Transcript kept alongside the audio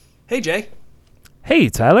Hey, Jay. Hey,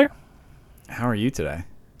 Tyler. How are you today?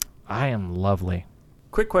 I am lovely.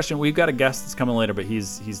 Quick question. We've got a guest that's coming later, but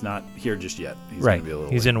he's not here just yet. He's Right. Gonna be a little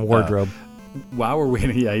He's late. in wardrobe. While we're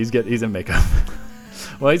waiting, yeah, he's in makeup.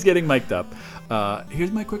 While he's getting mic'd up,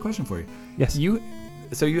 here's my quick question for you. Yes. You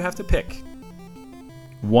have to pick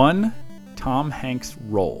one Tom Hanks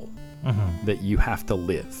role that you have to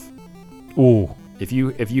live. Ooh. If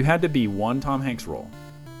you had to be one Tom Hanks role,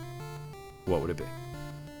 what would it be?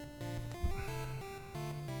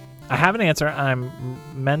 I have an answer. I'm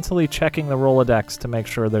mentally checking the Rolodex to make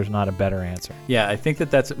sure there's not a better answer. Yeah, I think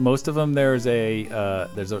that's most of them. There's a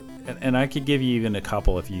and I could give you even a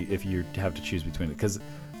couple if you have to choose between it, because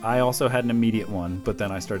I also had an immediate one, but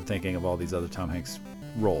then I started thinking of all these other Tom Hanks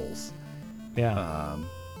roles. Yeah.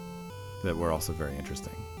 That were also very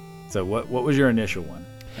interesting. So what was your initial one?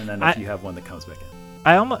 And then if you have one that comes back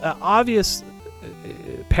in. Obvious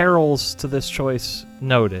perils to this choice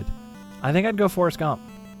noted. I think I'd go Forrest Gump.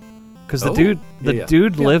 Because the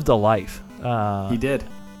dude lived a life. He did.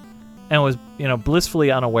 And was,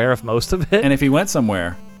 blissfully unaware of most of it. And if he went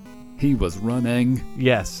somewhere, he was running.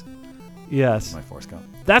 Yes. My Forrest Gump.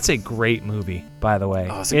 That's a great movie, by the way.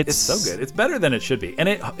 Oh, it's so good. It's better than it should be. And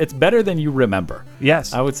it's better than you remember.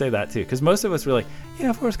 Yes. I would say that, too. Because most of us were like,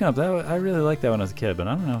 yeah, Forrest Gump, I really liked that when I was a kid, but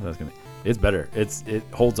I don't know if that's going to be. It's better. It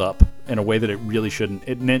holds up in a way that it really shouldn't.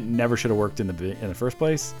 It never should have worked in the first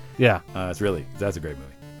place. Yeah. That's a great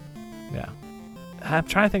movie. Yeah. I'm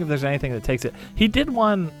trying to think if there's anything that takes it. He did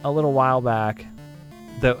one a little while back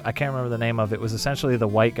that I can't remember the name of. It was essentially the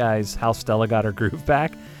white guy's How Stella Got Her Groove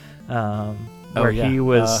Back. Where he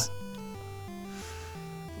was...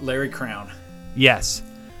 Larry Crown. Yes.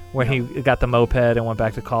 Where he got the moped and went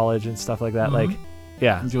back to college and stuff like that. Mm-hmm.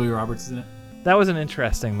 Yeah. And Julia Roberts is in it. That was an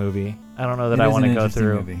interesting movie. I don't know that I want to go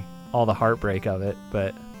through all the heartbreak of it,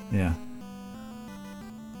 but... Yeah.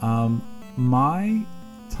 My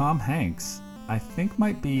Tom Hanks, I think,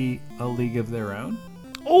 might be A League of Their Own.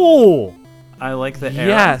 Oh! I like the era.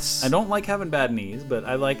 Yes. I don't like having bad knees, but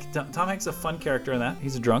I like Tom Hanks is a fun character in that.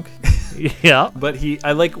 He's a drunk. Yeah. But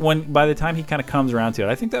I like by the time he kind of comes around to it,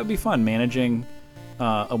 I think that would be fun, managing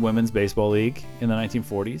a women's baseball league in the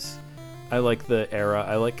 1940s. I like the era.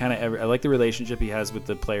 I like I like the relationship he has with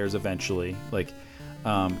the players eventually.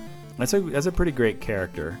 That's a pretty great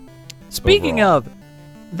character. Speaking overall. of,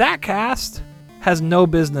 that cast has no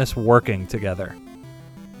business working together.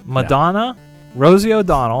 Madonna, Rosie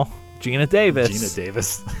O'Donnell, Gina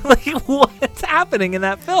Davis. Like, what's happening in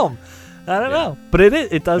that film? I don't know, but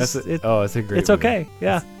it does. It's a great. It's movie. okay.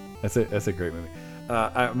 Yeah, that's a great movie.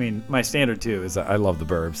 I mean, my standard too is I love The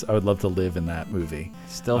Burbs. I would love to live in that movie.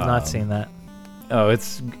 Still have not seen that. Oh,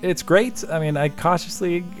 it's great. I mean, I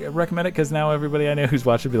cautiously recommend it because now everybody I know who's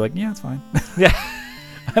watched it will be like, yeah, it's fine. Yeah,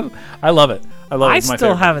 I love it. I love it. I It's my still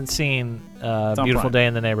favorite. haven't seen Beautiful Prime. Day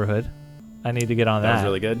in the Neighborhood. I need to get on that. That was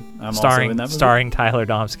really good. I'm also in that movie. Starring Tyler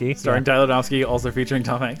Domsky. Starring Tyler Domsky, also featuring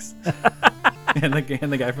Tom Hanks and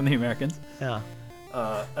the guy from The Americans. Yeah.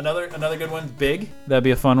 Another good one, Big. That'd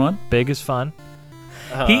be a fun one. Big is fun.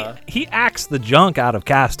 He acts the junk out of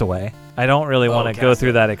Castaway. I don't really want to go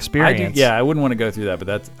through that experience. I wouldn't want to go through that,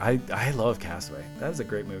 but I love Castaway. That is a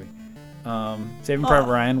great movie. Saving Private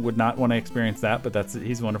Ryan would not want to experience that, but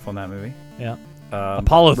he's wonderful in that movie. Yeah.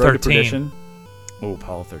 Apollo 13. Oh,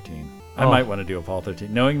 Apollo 13. I might want to do Apollo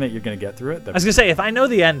 13, knowing that you're going to get through it. I was going to say, if I know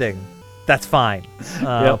the ending, that's fine.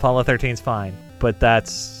 Yep. Apollo 13's fine. But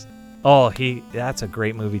that's a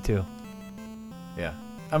great movie too. Yeah.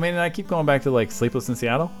 I mean, I keep going back to Sleepless in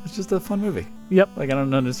Seattle. It's just a fun movie. Yep. I don't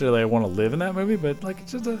necessarily want to live in that movie, but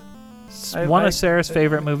it's just one of Sarah's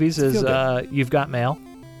favorite movies is good. You've Got Mail.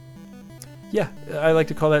 Yeah, I like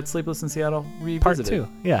to call that Sleepless in Seattle Revisited. Part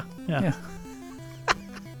 2. Yeah.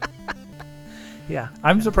 Yeah.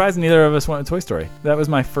 I'm surprised neither of us went with Toy Story. That was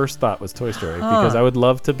my first thought, was Toy Story, because I would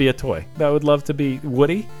love to be a toy. I would love to be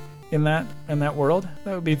Woody in that world.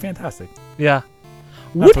 That would be fantastic. Yeah.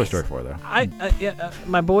 Not Toy Story 4 though.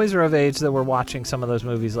 My boys are of age that were watching some of those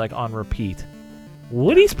movies on repeat.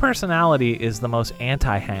 Woody's personality is the most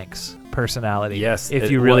anti-Hanks personality. Yes,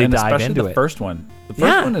 if you really dive into the it. First one. The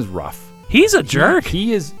first one is rough. He's a jerk.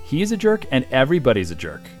 He is a jerk, and everybody's a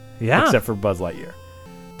jerk. Yeah. Except for Buzz Lightyear.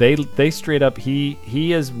 They straight up, he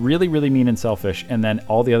is really, really mean and selfish, and then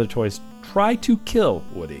all the other toys try to kill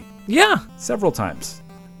Woody. Yeah. Several times.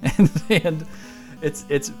 And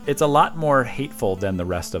it's a lot more hateful than the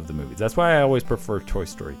rest of the movies. That's why I always prefer Toy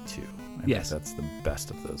Story 2. I think that's the best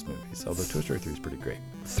of those movies. Although Toy Story 3 is pretty great.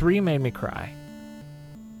 3 made me cry.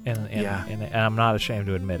 And I'm not ashamed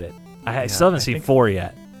to admit it. I still haven't seen 4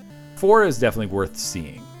 yet. 4 is definitely worth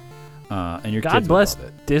seeing. And your God kids bless would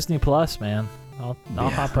love it. Disney Plus, man. I'll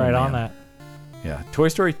hop right on that. Yeah, Toy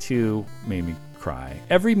Story 2 made me cry.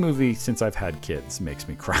 Every movie since I've had kids makes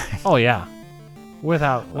me cry. Oh yeah,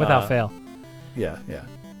 without fail. Yeah.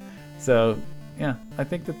 So yeah, I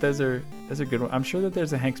think that those are good ones. I'm sure that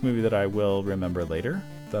there's a Hanks movie that I will remember later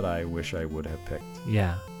that I wish I would have picked.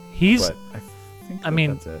 Yeah, but I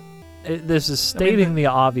think that's it. This is stating the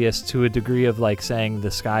obvious to a degree of like saying the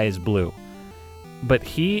sky is blue, but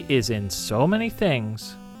he is in so many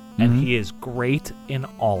things, and he is great in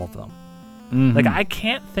all of them. Like, I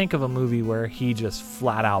can't think of a movie where he just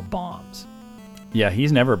flat out bombs. Yeah,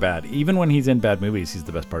 he's never bad. Even when he's in bad movies, he's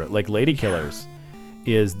the best part of it. Like, Lady Killers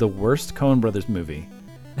is the worst Coen Brothers movie.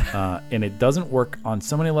 And it doesn't work on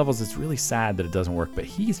so many levels. It's really sad that it doesn't work, but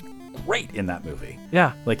he's great in that movie.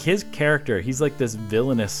 Yeah. Like, his character, he's like this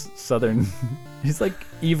villainous southern... he's like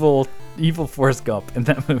evil Forrest Gump in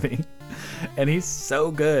that movie. And he's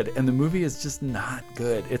so good. And the movie is just not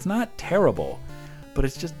good. It's not terrible, but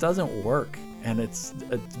it just doesn't work, and it's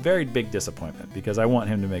a very big disappointment because I want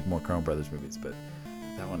him to make more Coen Brothers movies, but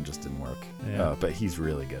that one just didn't work. Yeah. But he's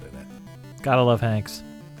really good at it. Gotta love Hanks.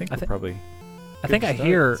 I think I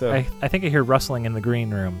hear rustling in the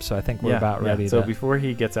green room, so I think we're about ready. So before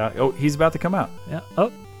he gets out, he's about to come out. Yeah.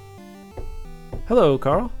 Oh, hello,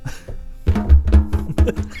 Carl.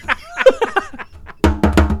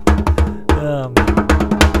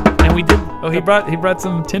 And we did. Oh, he brought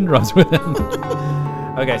some tin drums with him.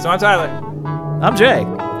 Okay, so I'm Tyler. I'm Jay.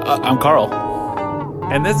 I'm Carl.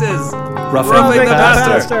 And this is Roughing the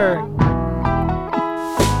Pastor.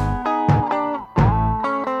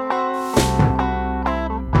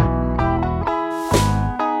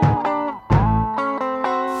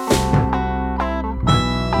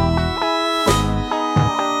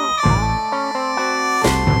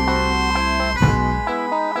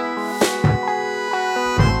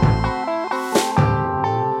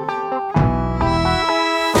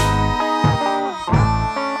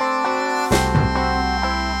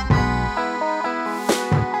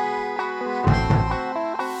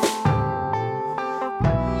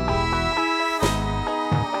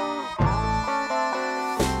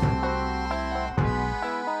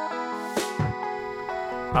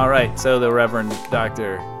 All right, so the Reverend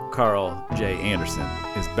Dr. Carl J. Anderson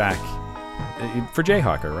is back for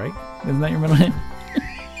Jayhawker, right? Isn't that your middle name?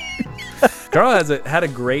 Carl had a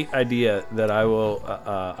great idea that I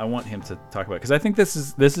want him to talk about, because I think this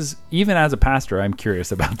is even as a pastor, I'm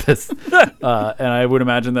curious about this, and I would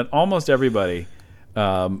imagine that almost everybody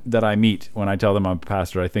that I meet when I tell them I'm a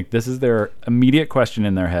pastor, I think this is their immediate question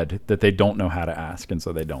in their head that they don't know how to ask, and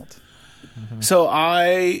so they don't. Mm-hmm. So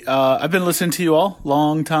I've been listening to you all,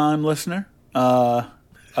 long time listener. Other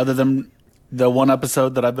than the one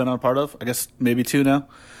episode that I've been a part of, I guess maybe two now,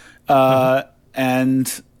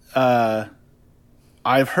 and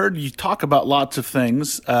I've heard you talk about lots of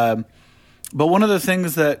things. But one of the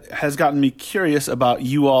things that has gotten me curious about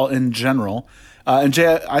you all in general, and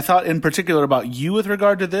Jay, I thought in particular about you with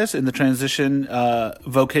regard to this in the transition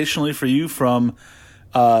vocationally for you from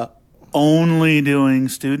only doing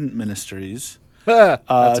student ministries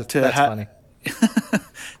that's funny.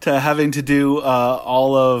 to having to do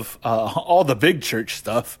all the big church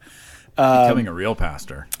stuff. Becoming a real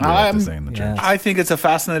pastor. I think it's a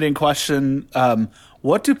fascinating question.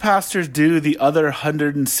 What do pastors do the other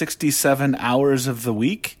 167 hours of the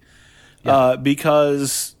week?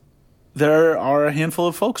 Because there are a handful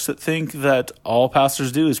of folks that think that all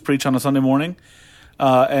pastors do is preach on a Sunday morning,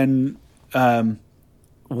 and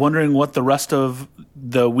wondering what the rest of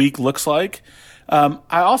the week looks like.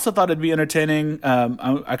 I also thought it'd be entertaining.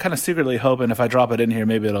 I kind of secretly hope, and if I drop it in here,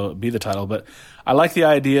 maybe it'll be the title, but I like the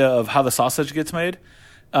idea of how the sausage gets made.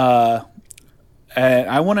 And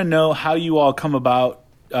I want to know how you all come about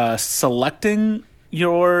selecting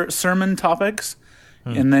your sermon topics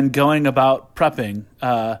and then going about prepping.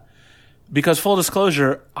 Because full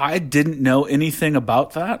disclosure, I didn't know anything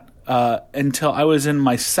about that until I was in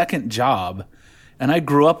my second job. And I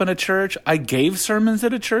grew up in a church. I gave sermons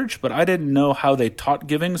at a church, but I didn't know how they taught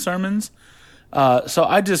giving sermons. So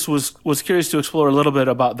I just was curious to explore a little bit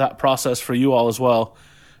about that process for you all as well.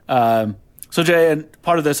 So Jay, and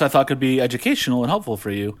part of this I thought could be educational and helpful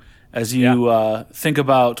for you as you think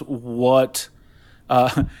about what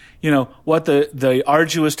the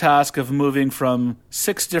arduous task of moving from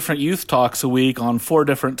 6 different youth talks a week on 4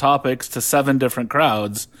 different topics to 7 different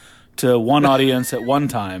crowds to one audience at one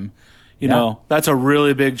time. You know, that's a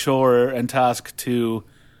really big chore and task to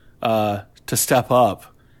step up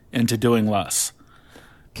into doing less.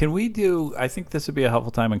 Can we do, I think this would be a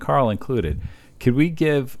helpful time, and Carl included, could we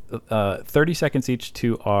give 30 seconds each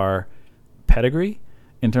to our pedigree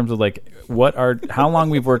in terms of like how long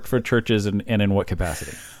we've worked for churches and in what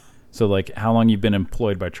capacity. So like how long you've been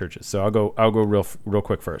employed by churches. So I'll go real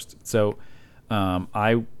quick first. So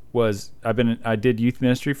I did youth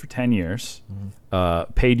ministry for 10 years,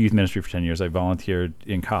 paid youth ministry for 10 years. I volunteered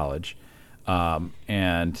in college.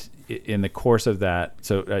 And in the course of that,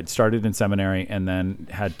 so I started in seminary and then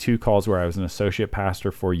had 2 calls where I was an associate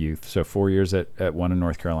pastor for youth. So 4 years at one in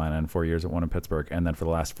North Carolina and 4 years at one in Pittsburgh. And then for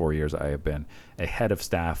the last 4 years, I have been a head of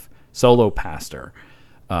staff, solo pastor,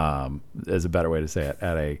 is a better way to say it,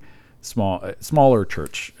 at a smaller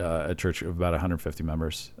church, a church of about 150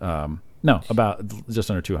 members. No, about just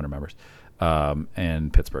under 200 members, in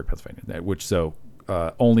Pittsburgh, Pennsylvania,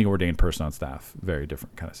 only ordained person on staff. Very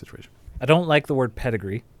different kind of situation. I don't like the word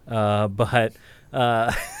pedigree, but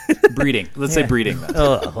breeding. Let's say breeding. Then.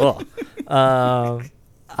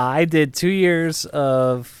 I did 2 years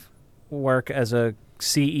of work as a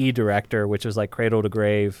CE director, which is like cradle to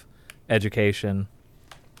grave education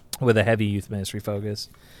with a heavy youth ministry focus.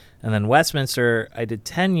 And then Westminster, I did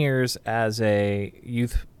 10 years as a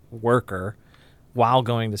youth worker while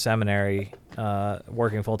going to seminary,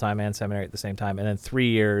 working full-time and seminary at the same time. And then 3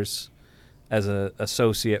 years as an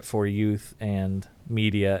associate for youth and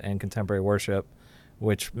media and contemporary worship,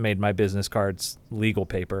 which made my business cards legal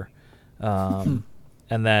paper. And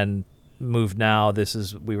then moved now.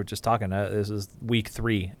 We were just talking, this is week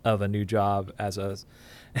 3 of a new job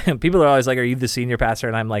and people are always like, are you the senior pastor?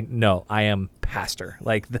 And I'm like, no, I am pastor.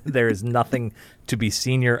 Like there is nothing to be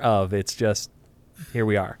senior of. It's just, here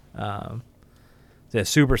we are. It's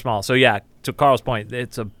super small. So yeah, to Carl's point,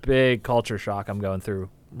 it's a big culture shock I'm going through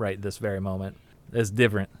right this very moment. It's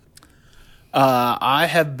different. I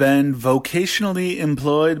have been vocationally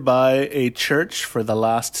employed by a church for the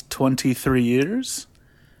last 23 years.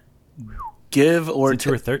 Give or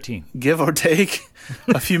take 13. Give or take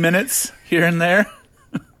a few minutes here and there.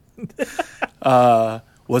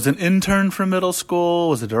 Was an intern for middle school,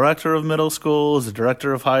 was a director of middle school, was a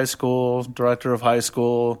director of high school, director of high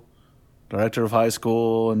school, director of high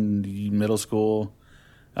school and middle school.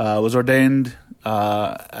 Was ordained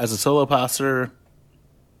as a solo pastor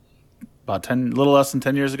about a little less than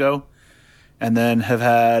 10 years ago. And then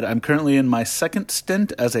I'm currently in my second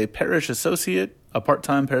stint as a parish associate, a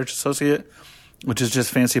part-time parish associate, which is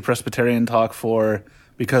just fancy Presbyterian talk for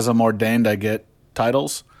because I'm ordained, I get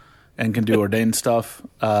titles and can do ordained stuff.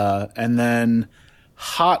 And then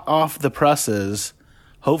hot off the presses,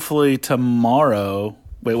 hopefully tomorrow.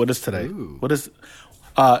 Wait, what is today? Ooh. What is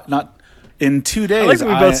not in 2 days? I like that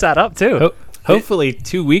we both sat up too. Hopefully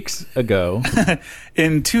 2 weeks ago.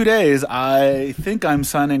 In 2 days, I think I'm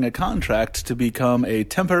signing a contract to become a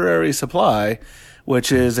temporary supply,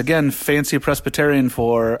 which is, again, fancy Presbyterian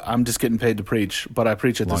for I'm just getting paid to preach, but I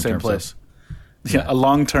preach at the same place. Sub. Yeah, a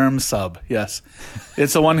long-term sub, yes.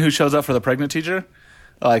 It's the one who shows up for the pregnant teacher.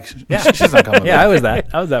 She's not coming back. Yeah, I was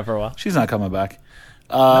that for a while. She's not coming back.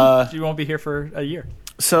 She won't be here for a year.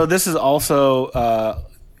 So this is also,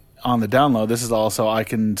 on the download, this is also I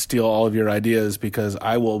can steal all of your ideas because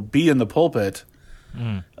I will be in the pulpit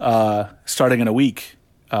starting in a week,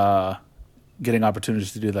 getting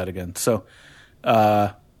opportunities to do that again. So,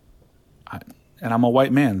 and I'm a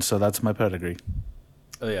white man, so that's my pedigree.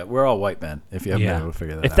 Oh yeah, we're all white men. If you haven't been able to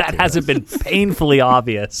figure that out, if that hasn't been painfully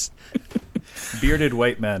obvious, bearded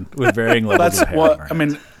white men with varying levels of hair. What I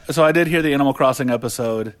mean. So I did hear the Animal Crossing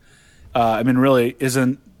episode. Really,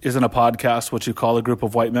 isn't a podcast what you call a group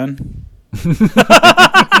of white men?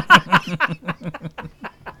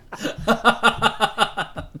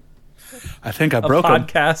 I think I broke a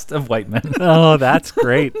podcast of white men. Oh, that's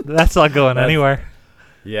great. That's not going anywhere.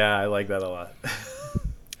 Yeah, I like that a lot.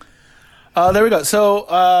 There we go.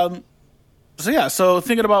 So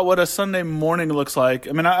thinking about what a Sunday morning looks like.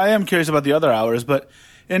 I mean, I am curious about the other hours, but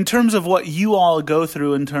in terms of what you all go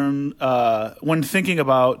through when thinking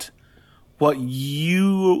about what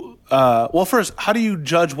you, first, how do you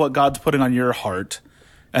judge what God's putting on your heart?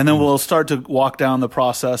 And then we'll start to walk down the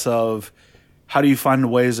process of how do you find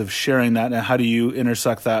ways of sharing that, and how do you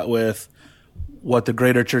intersect that with what the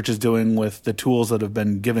greater church is doing with the tools that have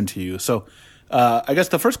been given to you. So I guess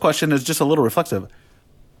the first question is just a little reflexive.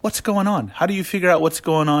 What's going on? How do you figure out what's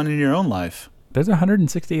going on in your own life? There's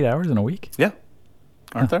 168 hours in a week? Yeah.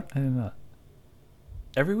 Aren't there? I didn't know that.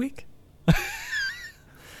 Every week?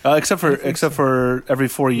 Except for every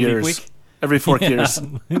 4 years. Leap week? Every 4 years.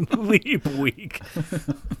 Leap week.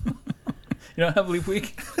 You don't have leap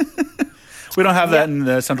week? We don't have that in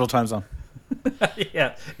the Central Time Zone.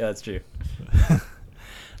 Yeah, that's true.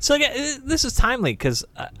 So again, this is timely because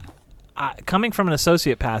coming from an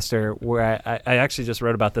associate pastor, where I actually just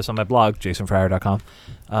wrote about this on my blog, jasonfryer.com,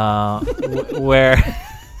 where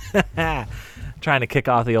Trying to kick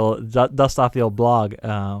off the old dust off the old blog.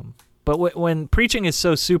 But when preaching is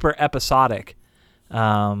so super episodic,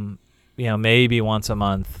 maybe once a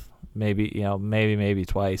month, maybe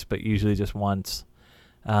twice, but usually just once.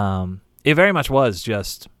 It very much was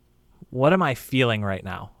just, what am I feeling right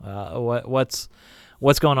now?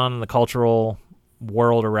 What's going on in the cultural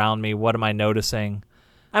world around me? What am I noticing?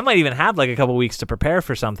 I might even have like a couple weeks to prepare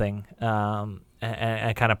for something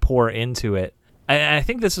and kind of pour into it. I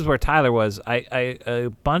think this is where Tyler was. I a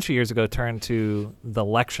bunch of years ago turned to the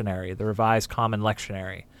lectionary, the Revised Common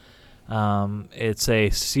Lectionary. It's a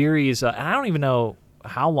series. I don't even know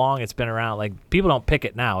how long it's been around. Like, people don't pick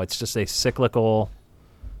it now. It's just a cyclical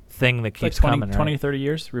thing that keeps like 20, coming. 20, right? 30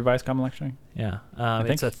 years, Revised Common Lectionary? Yeah. I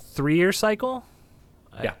think. It's a 3-year cycle.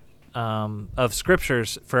 Yeah. Of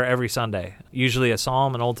scriptures for every Sunday. Usually a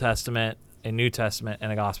Psalm, an Old Testament, a New Testament,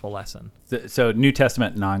 and a gospel lesson. So New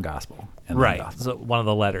Testament, non-gospel. And right. non-gospel. So one of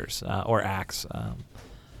the letters, or Acts.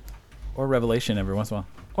 Or Revelation every once in a while.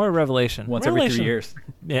 Or Revelation. Once every 3 years.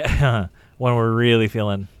 Yeah. When we're really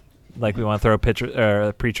feeling like we want to throw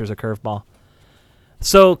preachers a curveball.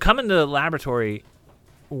 So coming to the laboratory,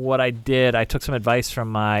 what I did, I took some advice from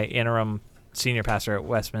my interim senior pastor at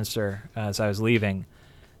Westminster as I was leaving,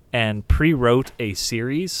 and pre-wrote a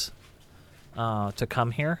series to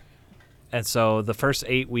come here. And so the first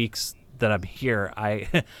 8 weeks that I'm here, I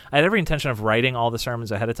had every intention of writing all the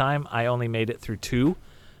sermons ahead of time. I only made it through 2,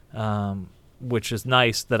 which is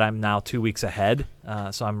nice that I'm now 2 weeks ahead.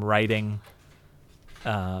 So I'm writing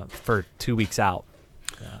for 2 weeks out.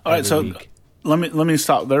 All right, so week. let me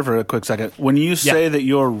stop there for a quick second. When you say that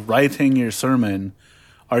you're writing your sermon,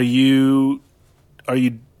 are you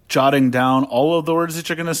jotting down all of the words that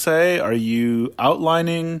you're going to say? Are you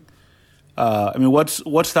outlining?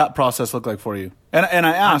 What's that process look like for you? And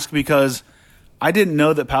I ask because I didn't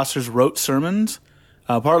know that pastors wrote sermons,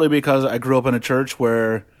 partly because I grew up in a church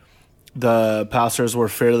where the pastors were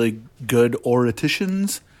fairly good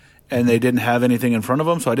oraticians, and they didn't have anything in front of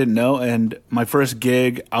them, so I didn't know. And my first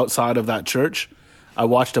gig outside of that church, I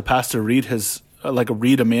watched a pastor read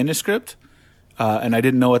a manuscript, and I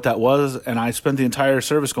didn't know what that was, and I spent the entire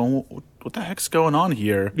service going, "What the heck's going on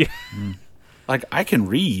here?" Yeah. Like, I can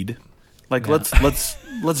read. Like, let's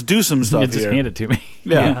do some stuff You just here. hand it to me.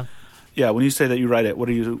 Yeah. When you say that you write it, what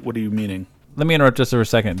are you meaning? Let me interrupt just for a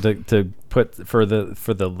second to put for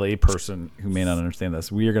the lay person who may not understand this.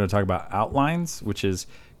 We are going to talk about outlines, which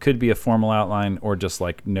could be a formal outline or just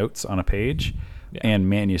like notes on a page, and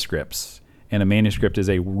manuscripts. And a manuscript is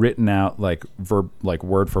a written out like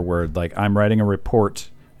word for word. Like, I'm writing a report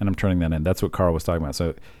and I'm turning that in. That's what Carl was talking about.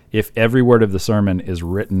 So if every word of the sermon is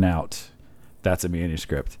written out, that's a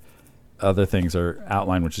manuscript. Other things are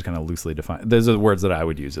outline, which is kind of loosely defined. Those are the words that I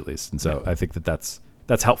would use, at least. And so I think that's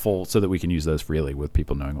helpful so that we can use those freely with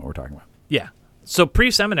people knowing what we're talking about. Yeah. So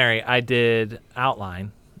pre-seminary, I did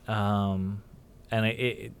outline, and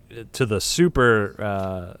it to the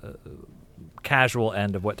super casual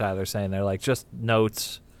end of what Tyler's saying. They're like just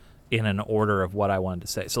notes in an order of what I wanted to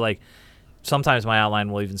say. So like sometimes my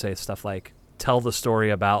outline will even say stuff like, tell the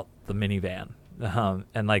story about the minivan.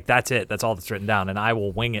 And like, that's it. That's all that's written down. And I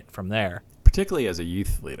will wing it from there. Particularly as a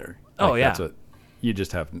youth leader. Oh, yeah. That's what you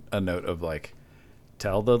just have a note of, like,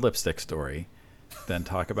 tell the lipstick story, then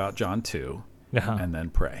talk about John 2, and then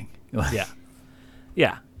pray. Yeah.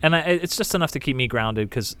 Yeah. And it's just enough to keep me grounded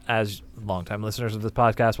because, as longtime listeners of this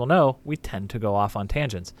podcast will know, we tend to go off on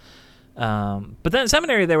tangents. But then in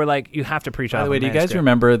seminary, they were like, you have to preach off. By the way, do you guys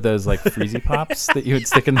remember those, like, Freezy Pops that you would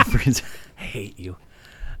stick in the freezer? I hate you.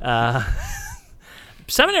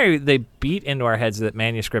 Seminary, they beat into our heads that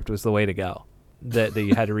manuscript was the way to go, that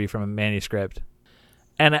you had to read from a manuscript.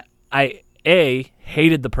 And I, A,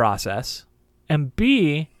 hated the process, and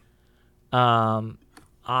B, I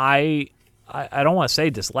don't want to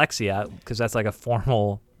say dyslexia because that's like a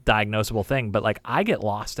formal diagnosable thing, but like I get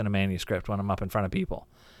lost in a manuscript when I'm up in front of people.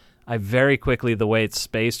 I very quickly, the way it's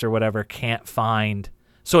spaced or whatever, can't find.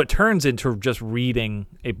 So it turns into just reading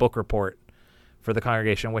a book report for the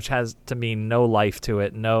congregation, which has to me no life to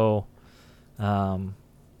it, no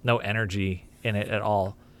energy in it at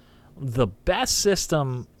all. The best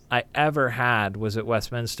system I ever had was at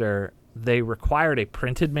Westminster. They required a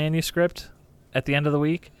printed manuscript at the end of the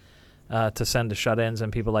week to send to shut-ins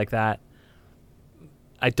and people like that.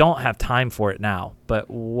 I don't have time for it now, but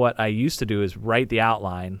what I used to do is write the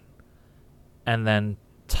outline and then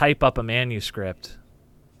type up a manuscript,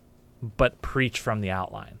 but preach from the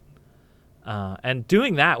outline. And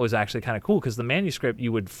doing that was actually kind of cool because the manuscript,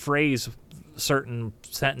 you would phrase certain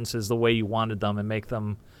sentences the way you wanted them and make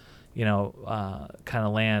them, kind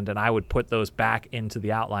of land, and I would put those back into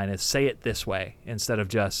the outline as say it this way instead of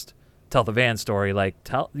just tell the van story. Like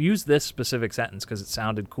use this specific sentence because it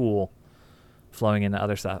sounded cool, flowing into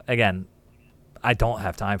other stuff. Again, I don't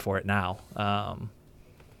have time for it now.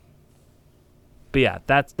 But yeah,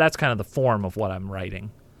 that's kind of the form of what I'm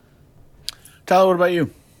writing. Tyler, what about you?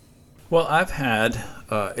 Well, I've had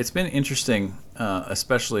it's been interesting,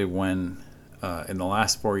 especially when in the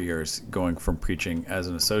last 4 years, going from preaching as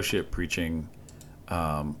an associate, preaching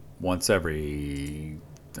once every,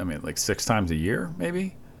 like 6 times a year,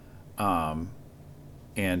 maybe, and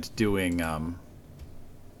doing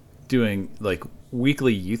like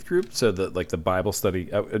weekly youth group. So that like the Bible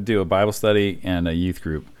study, I would do a Bible study and a youth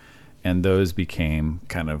group, and those became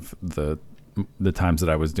kind of the times that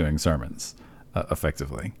I was doing sermons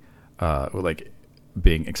effectively, like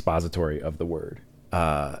being expository of the word.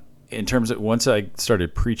 In terms of once I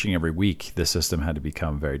started preaching every week, the system had to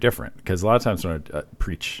become very different, because a lot of times when I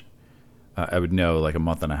preach, I would know like a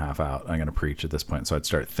month and a half out I'm going to preach at this point, so I'd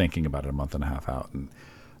start thinking about it a month and a half out, and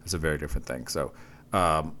it's a very different thing. So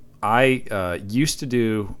I used to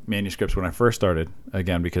do manuscripts when I first started,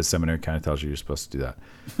 again because seminary kind of tells you you're supposed to do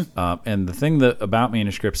that. And the thing about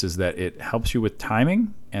manuscripts is that it helps you with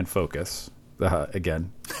timing and focus.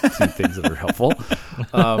 Again, two things that are helpful.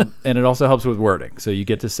 And it also helps with wording. So you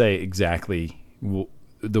get to say exactly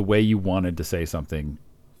the way you wanted to say something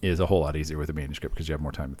is a whole lot easier with a manuscript because you have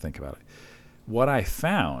more time to think about it. What I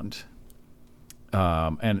found,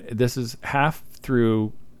 and this is half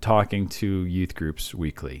through talking to youth groups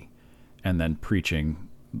weekly and then preaching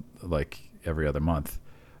like every other month,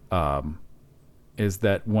 is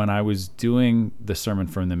that when I was doing the sermon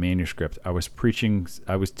from the manuscript, I was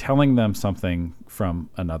telling them something from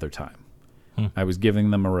another time. I was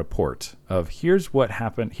giving them a report of here's what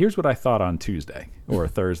happened. Here's what I thought on Tuesday or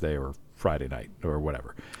Thursday or Friday night or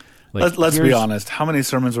whatever. Like, let's be honest. How many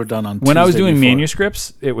sermons were done on Tuesday? When I was doing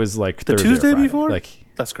manuscripts, it was like the Thursday Tuesday or Friday. before? Like,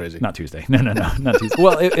 that's crazy. Not Tuesday. No, not Tuesday.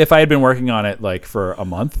 Well, if I had been working on it like for a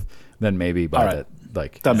month, then maybe by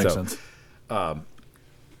that makes sense.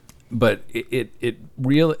 But it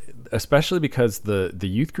really, especially because the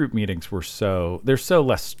youth group meetings there's so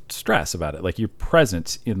less stress about it. Like you're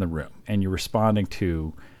present in the room and you're responding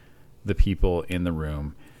to the people in the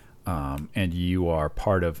room, and you are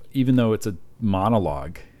part of, even though it's a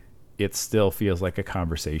monologue, it still feels like a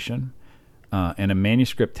conversation, and a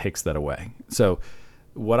manuscript takes that away. So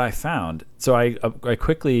what I found, I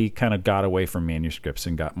quickly kind of got away from manuscripts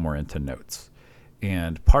and got more into notes,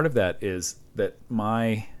 and part of that is that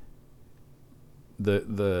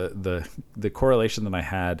the correlation that I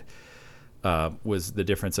had was the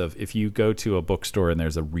difference of if you go to a bookstore and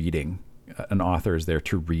there's a reading, an author is there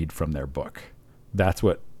to read from their book. That's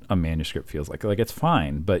what a manuscript feels like. Like it's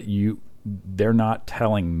fine, but they're not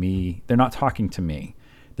telling me, they're not talking to me.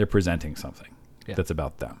 They're presenting something that's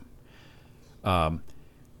about them.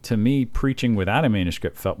 To me, preaching without a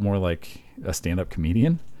manuscript felt more like a stand-up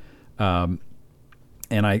comedian. And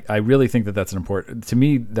I really think that that's an important, to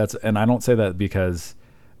me, and I don't say that because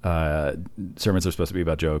sermons are supposed to be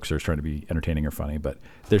about jokes or trying to be entertaining or funny, but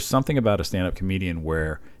there's something about a stand-up comedian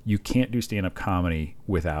where you can't do stand-up comedy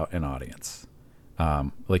without an audience.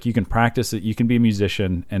 Like you can practice it, you can be a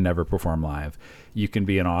musician and never perform live. You can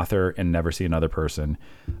be an author and never see another person.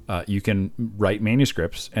 You can write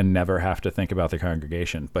manuscripts and never have to think about the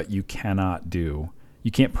congregation, but you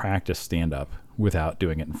can't practice stand-up without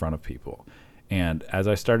doing it in front of people. And as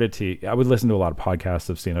I would listen to a lot of podcasts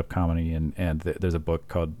of stand-up comedy, and there's a book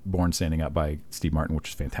called Born Standing Up by Steve Martin, which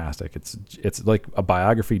is fantastic. It's like a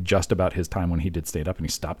biography just about his time when he did stand-up, and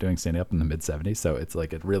he stopped doing stand-up in the mid-'70s. So it's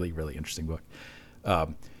like a really, really interesting book.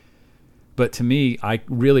 But to me, I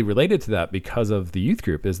really related to that because of the youth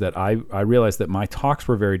group, is that I realized that my talks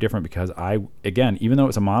were very different because even though it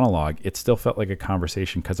was a monologue, it still felt like a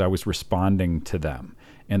conversation because I was responding to them.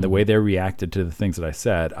 And the way they reacted to the things that I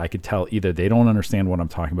said, I could tell either they don't understand what I'm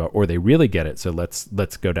talking about or they really get it. So let's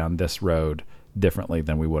go down this road differently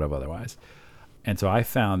than we would have otherwise. And so I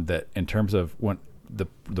found that in terms of when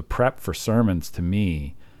the prep for sermons to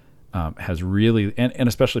me has really, and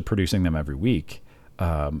especially producing them every week,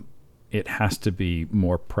 it has to be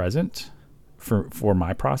more present for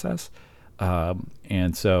my process.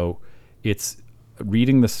 And so it's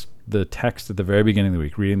reading the text at the very beginning of the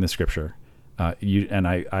week, reading the scripture. I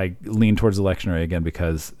lean towards the lectionary again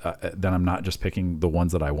because then I'm not just picking the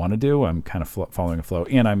ones that I want to do. I'm kind of following a flow,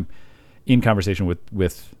 and I'm in conversation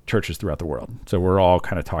with churches throughout the world. So we're all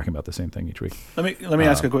kind of talking about the same thing each week. Let me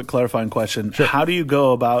ask a quick clarifying question. Sure. How do you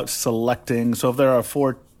go about selecting? So if there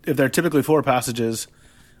are typically 4 passages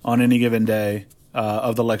on any given day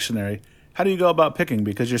of the lectionary, how do you go about picking?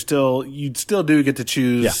 Because you still do get to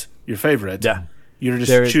choose your favorite. Yeah. You're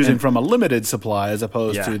just choosing from a limited supply as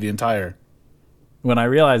opposed to the entire. When I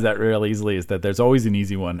realized that real easily is that there's always an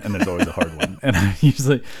easy one and there's always a hard one. And I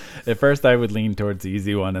usually, at first I would lean towards the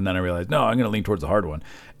easy one, and then I realized, no, I'm going to lean towards the hard one.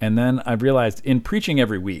 And then I realized in preaching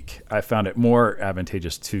every week, I found it more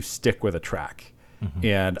advantageous to stick with a track. Mm-hmm.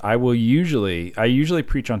 And I usually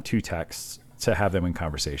preach on 2 texts to have them in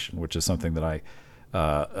conversation, which is something that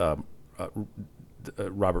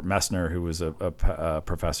Robert Messner, who was a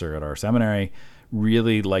professor at our seminary,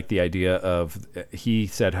 really liked the idea of. He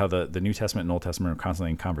said how the New Testament and Old Testament are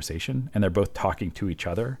constantly in conversation, and they're both talking to each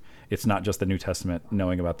other. It's not just the New Testament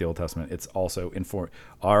knowing about the Old Testament. It's also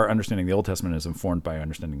our understanding of the Old Testament is informed by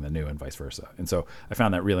understanding the New, and vice versa. And so I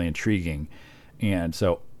found that really intriguing. And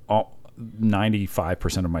so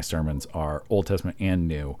 95% of my sermons are Old Testament and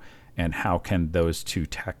New, and how can those 2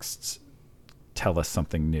 texts tell us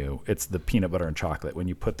something new? It's the peanut butter and chocolate. When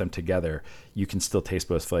you put them together, you can still taste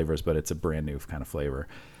both flavors, but it's a brand new kind of flavor.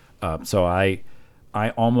 So I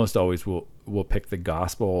almost always will pick the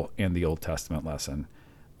gospel and the Old Testament lesson.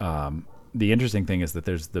 The interesting thing is that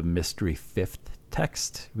there's the mystery 5th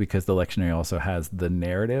text, because the lectionary also has the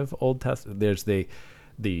narrative Old Testament. There's the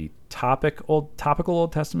topical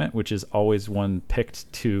Old Testament, which is always one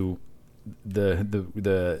picked to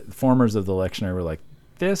the formers of the lectionary were like,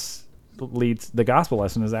 this leads, the gospel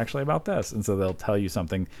lesson is actually about this, and so they'll tell you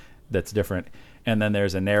something that's different. And then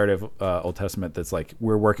there's a narrative Old Testament that's like,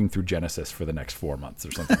 we're working through Genesis for the next 4 months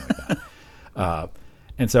or something like that.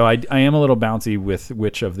 And so I am a little bouncy with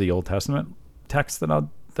which of the Old Testament texts that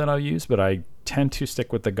I'll use, but I tend to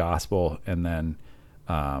stick with the gospel and then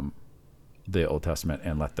the Old Testament,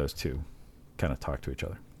 and let those 2 kind of talk to each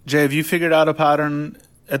other. Jay, have you figured out a pattern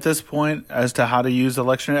at this point as to how to use the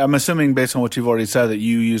lectionary? I'm assuming, based on what you've already said, that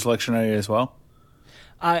you use lectionary as well.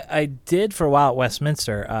 I did for a while at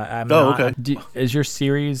Westminster. Okay. Is your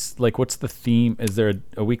series, like, what's the theme? Is there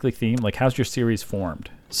a weekly theme? Like, how's your series formed?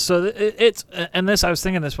 So it's, and this, I was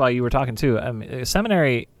thinking this while you were talking too. I mean,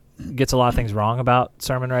 seminary gets a lot of things wrong about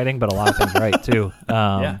sermon writing, but a lot of things right too.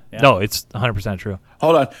 No, it's 100% true.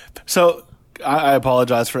 Hold on. So I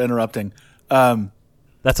apologize for interrupting.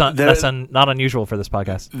 That's not unusual for this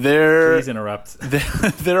podcast. Please interrupt.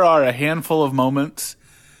 There are a handful of moments,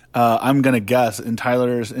 I'm going to guess, in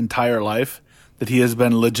Tyler's entire life that he has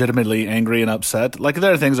been legitimately angry and upset. Like,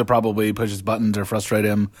 there are things that probably pushes buttons or frustrate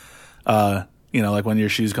him, like when your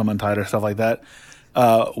shoes come untied or stuff like that.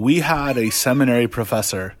 We had a seminary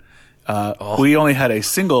professor. We only had a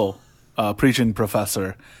single preaching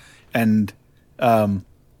professor. And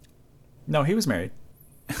no, he was married.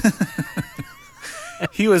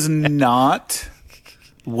 He was not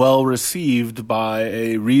well received by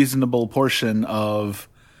a reasonable portion of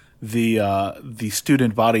the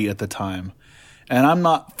student body at the time, and I'm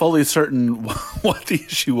not fully certain what the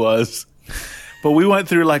issue was. But we went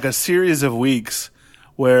through like a series of weeks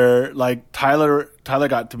where like Tyler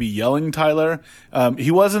got to be yelling. Tyler, he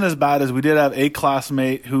wasn't as bad as we did have a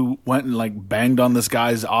classmate who went and like banged on this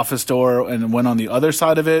guy's office door and went on the other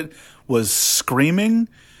side of it, was screaming.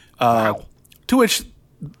 Wow. To which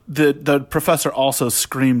the professor also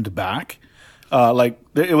screamed back. Like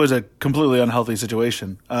it was a completely unhealthy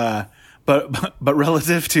situation. But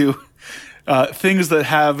relative to things that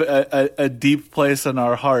have a deep place in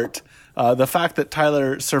our heart, the fact that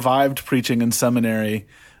Tyler survived preaching in seminary,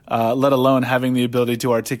 let alone having the ability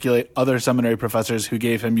to articulate other seminary professors who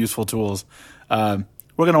gave him useful tools, we're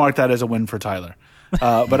going to mark that as a win for Tyler.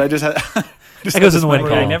 But I just had that goes in the win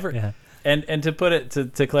column. Yeah. And to put it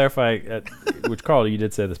to clarify, which Carl, you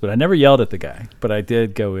did say this, but I never yelled at the guy, but I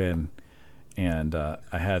did go in, and I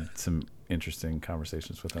had some interesting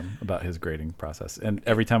conversations with him about his grading process. And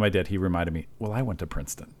every time I did, he reminded me, "Well, I went to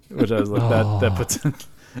Princeton," which I was like, that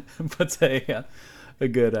puts a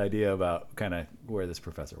good idea about kind of where this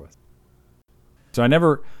professor was. So I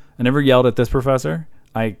never yelled at this professor.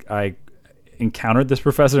 I encountered this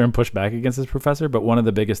professor and pushed back against this professor, but one of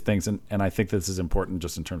the biggest things, and I think this is important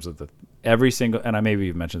just in terms of and I maybe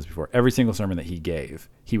you've mentioned this before, every single sermon that he gave,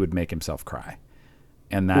 he would make himself cry.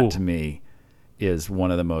 And that to me is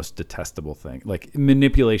one of the most detestable things, like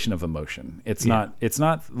manipulation of emotion. It's not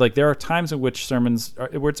like, there are times in which sermons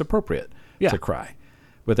where it's appropriate to cry,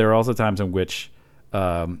 but there are also times in which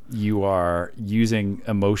you are using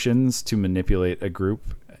emotions to manipulate a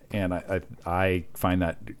group. And I find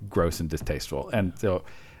that gross and distasteful. And so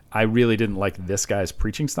I really didn't like this guy's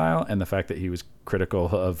preaching style, and the fact that he was critical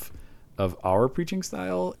of our preaching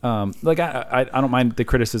style. Like I don't mind the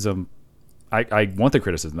criticism. I want the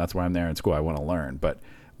criticism. That's why I'm there in school. I want to learn. But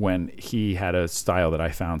when he had a style that I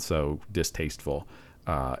found so distasteful,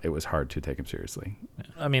 it was hard to take him seriously.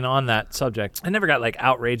 I mean, on that subject, I never got like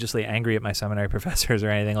outrageously angry at my seminary professors or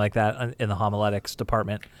anything like that in the homiletics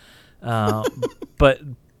department. But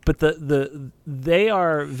they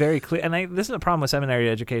are very clear, and this is a problem with seminary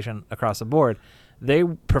education across the board.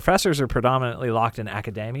 Professors are predominantly locked in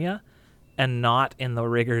academia and not in the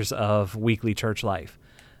rigors of weekly church life.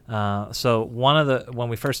 So when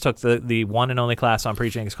we first took the one and only class on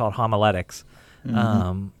preaching, it's called homiletics.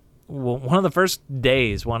 One of the first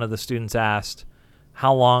days, one of the students asked,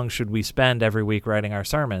 how long should we spend every week writing our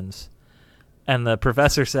sermons? And the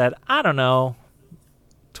professor said, I don't know,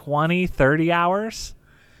 20, 30 hours.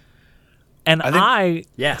 And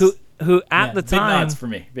yes. who at the time, big nods for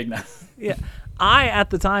me, big nods. Yeah, I at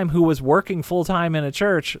the time, who was working full time in a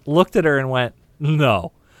church, looked at her and went,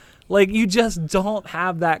 no. Like, you just don't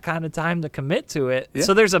have that kind of time to commit to it. Yeah.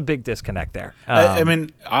 So there's a big disconnect there. I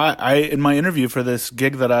mean, I in my interview for this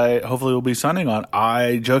gig that I hopefully will be signing on,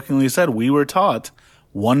 I jokingly said we were taught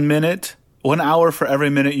 1 hour for every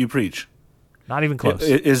minute you preach. Not even close.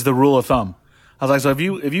 It is the rule of thumb. I was like, so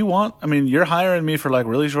if you want, I mean, you're hiring me for like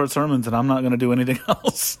really short sermons, and I'm not going to do anything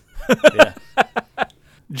else. Yeah.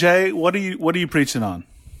 Jay, what are you preaching on?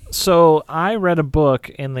 So I read a book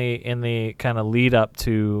in the kind of lead up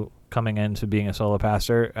to coming into being a solo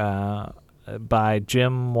pastor by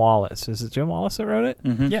Jim Wallace. Is it Jim Wallace that wrote it?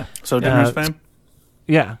 Mm-hmm. Yeah. Sojourner's fame?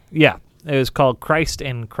 Yeah. It was called Christ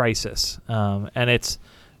in Crisis. And it's,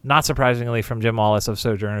 not surprisingly, from Jim Wallace of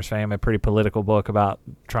Sojourner's fame, a pretty political book about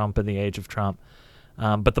Trump and the age of Trump.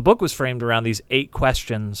 But the book was framed around these 8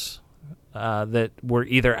 questions that were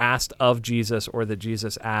either asked of Jesus or that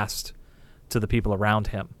Jesus asked to the people around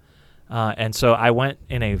him. And so I went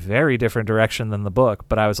in a very different direction than the book,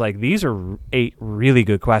 but I was like, these are 8 really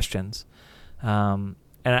good questions. And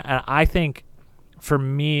I think, for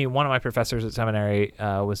me, one of my professors at seminary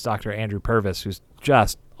was Dr. Andrew Purvis, who's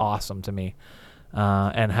just awesome to me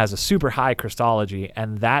and has a super high Christology,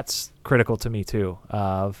 and that's critical to me too.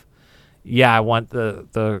 I want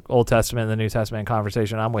the Old Testament and the New Testament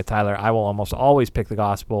conversation. I'm with Tyler. I will almost always pick the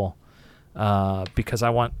gospel because I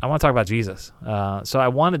want to talk about Jesus. So I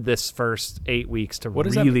wanted this first 8 weeks to what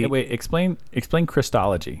really... Is that? Wait, explain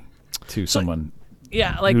Christology to someone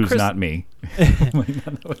who's not me. I might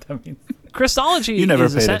not know what that means. Christology You never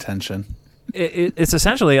paid attention. It's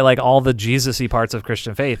essentially like all the Jesus-y parts of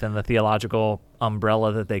Christian faith and the theological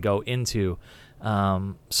umbrella that they go into.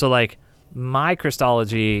 So like my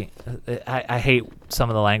Christology, I hate some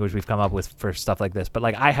of the language we've come up with for stuff like this, but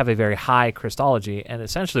like I have a very high Christology, and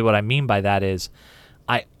essentially what I mean by that is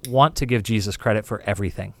I want to give Jesus credit for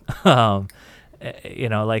everything.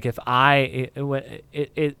 Like if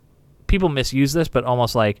people misuse this, but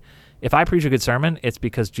almost like if I preach a good sermon, it's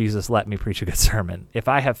because Jesus let me preach a good sermon. If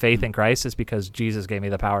I have faith in Christ, it's because Jesus gave me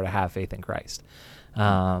the power to have faith in Christ.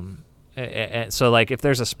 And so like if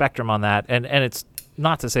there's a spectrum on that, and it's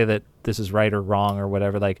not to say that this is right or wrong or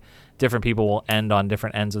whatever, like different people will end on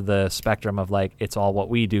different ends of the spectrum of like it's all what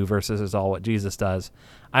we do versus it's all what Jesus does.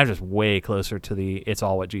 I'm just way closer to the it's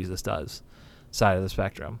all what Jesus does side of the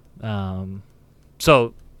spectrum.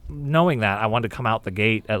 So knowing that, I wanted to come out the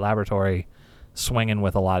gate at Laboratory swinging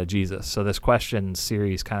with a lot of Jesus. So this question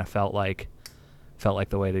series kind of felt like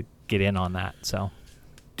the way to get in on that. So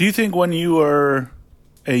do you think when you were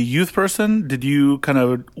a youth person, did you kind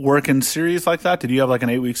of work in series like that? Did you have like an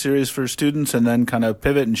 8-week series for students and then kind of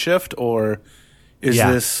pivot and shift, or is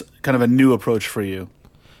this kind of a new approach for you?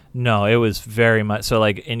 No, it was very much so.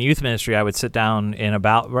 Like in youth ministry, I would sit down in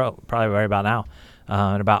probably right about now,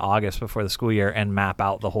 in about August before the school year, and map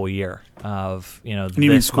out the whole year of And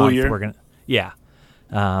you mean school year?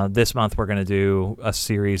 This month we're gonna do a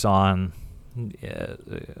series on.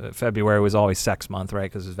 February was always sex month,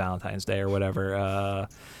 right? Because it's Valentine's Day or whatever.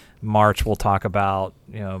 March we'll talk about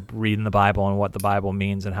reading the Bible and what the Bible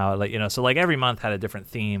means and how it so like every month had a different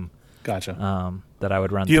theme. Gotcha. That I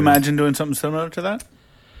would run. Do you imagine doing something similar to that?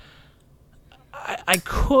 I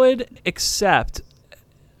could, except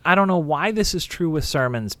I don't know why this is true with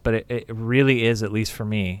sermons, but it really is, at least for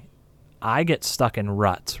me. I get stuck in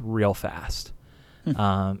ruts real fast.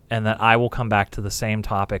 And that I will come back to the same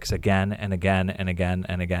topics again and again and again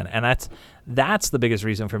and again. And that's the biggest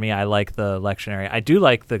reason for me. I like the lectionary. I do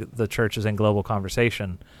like the churches and global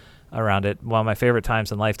conversation around it. One of my favorite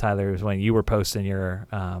times in life, Tyler, is when you were posting your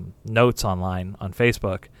notes online on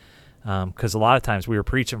Facebook. Because a lot of times we were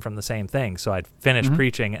preaching from the same thing. So I'd finish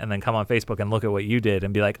preaching and then come on Facebook and look at what you did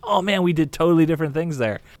and be like, oh man, we did totally different things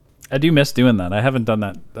there. I do miss doing that. I haven't done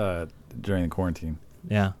that during the quarantine.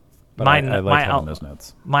 Yeah. But I like having those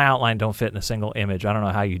notes. My outline don't fit in a single image. I don't know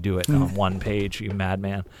how you do it on one page, you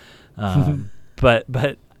madman.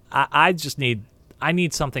 But I just need I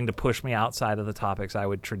need something to push me outside of the topics I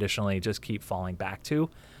would traditionally just keep falling back to.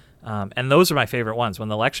 And those are my favorite ones. When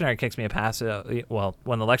the lectionary kicks me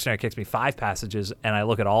when the lectionary kicks me 5 passages and I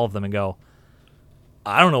look at all of them and go,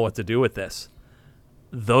 I don't know what to do with this.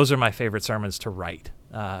 Those are my favorite sermons to write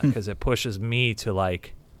because it pushes me to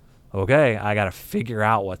like, okay, I got to figure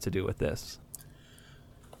out what to do with this.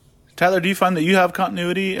 Tyler, do you find that you have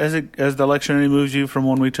continuity as the lectionary moves you from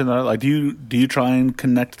one week to another? Like, do you try and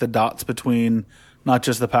connect the dots between not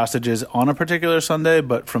just the passages on a particular Sunday,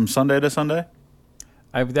 but from Sunday to Sunday?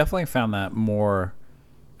 I've definitely found that more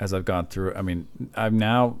as I've gone through. I mean, I've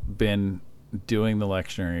now been doing the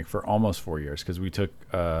lectionary for almost 4 years because we took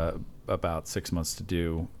about 6 months to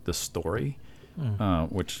do the story,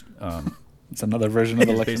 which it's another version of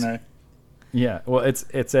the lectionary. Yeah, well,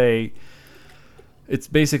 it's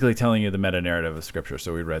basically telling you the meta narrative of Scripture.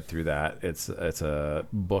 So we read through that. It's a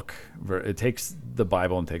book. It takes the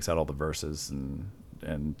Bible and takes out all the verses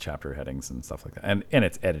and chapter headings and stuff like that, and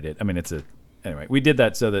it's edited. I mean, anyway. We did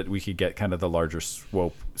that so that we could get kind of the larger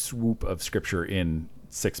swoop of Scripture in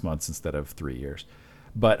 6 months instead of 3 years.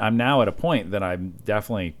 But I'm now at a point that I'm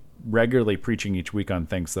definitely regularly preaching each week on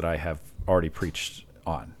things that I have already preached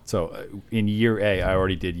on. So in year A, I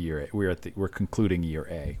already did year A. We're concluding year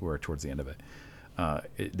A. We're towards the end of it.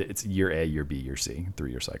 It's year A, year B, year C,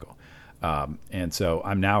 3-year cycle. And so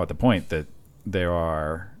I'm now at the point that there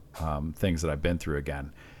are things that I've been through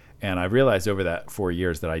again. And I realized over that 4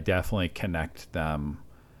 years that I definitely connect them,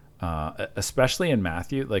 especially in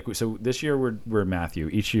Matthew. Like, so this year we're Matthew.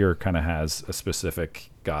 Each year kind of has a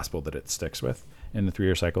specific gospel that it sticks with in the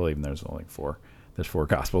 3-year cycle, even though there's only 4. There's 4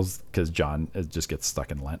 gospels because John just gets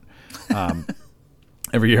stuck in Lent.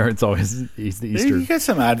 Every year it's always he's the Easter. You get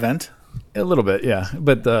some Advent. A little bit, yeah,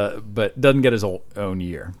 but doesn't get his own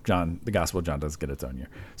year. The Gospel of John does get its own year.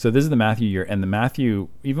 So this is the Matthew year, and the Matthew,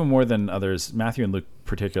 even more than others, Matthew and Luke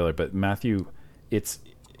particular, but Matthew, it's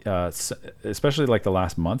especially like the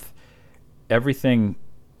last month, every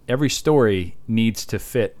story needs to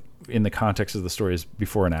fit in the context of the stories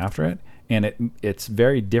before and after it, and it's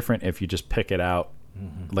very different if you just pick it out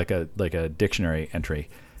like a dictionary entry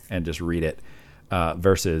and just read it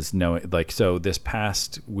versus knowing. Like, so this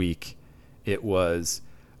past week. It was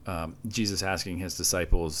Jesus asking his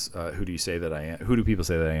disciples, "Who do you say that I am? Who do people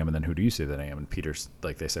say that I am? And then who do you say that I am?" And Peter's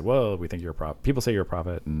like, they say, "Well, we think you're a prophet. People say you're a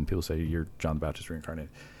prophet, and people say you're John the Baptist reincarnated."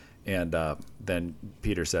 And then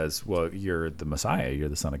Peter says, "Well, you're the Messiah. You're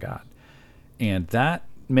the Son of God." And that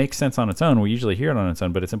makes sense on its own. We usually hear it on its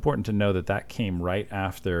own, but it's important to know that came right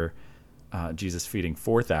after Jesus feeding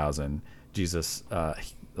 4,000. Jesus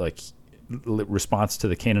response to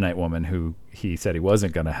the Canaanite woman who he said he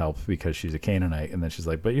wasn't going to help because she's a Canaanite, and then she's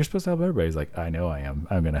like, "But you're supposed to help everybody." He's like, "I know I am.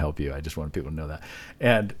 I'm going to help you. I just want people to know that."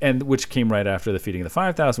 And which came right after the feeding of the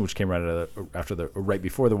 5,000, which came right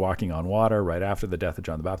before the walking on water, right after the death of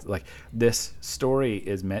John the Baptist. Like, this story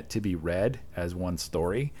is meant to be read as one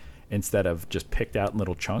story instead of just picked out in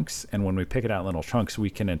little chunks. And when we pick it out in little chunks, we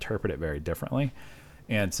can interpret it very differently.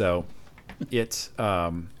 And so it's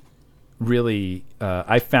really,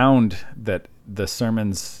 I found that the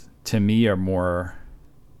sermons to me are more,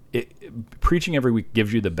 preaching every week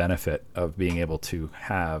gives you the benefit of being able to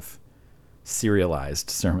have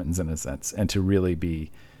serialized sermons in a sense and to really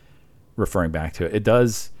be referring back to it. It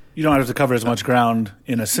does. You don't have to cover as much ground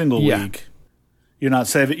in a single week. You're not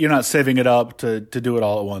saving it up to do it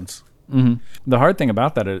all at once. Mm-hmm. The hard thing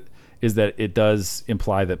about that is that it does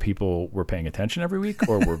imply that people were paying attention every week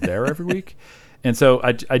or were there every week. And so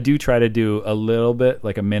I do try to do a little bit,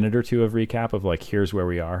 like a minute or two of recap of like, here's where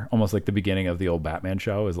we are. Almost like the beginning of the old Batman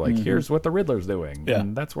show is like, here's what the Riddler's doing. Yeah.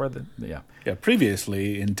 And that's where Yeah,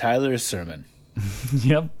 previously in Tyler's sermon.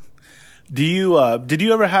 Yep. Did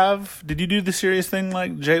you do the serious thing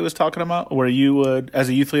like Jay was talking about, where you would, as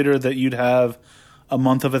a youth leader, that you'd have a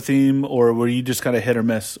month of a theme, or were you just kind of hit or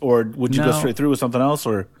miss, or would you go straight through with something else?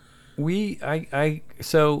 Or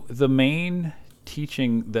so the main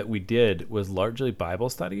teaching that we did was largely Bible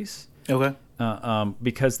studies. Okay.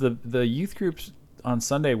 Because the youth groups on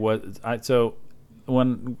Sunday so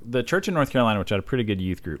when the church in North Carolina, which had a pretty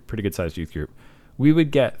good sized youth group, we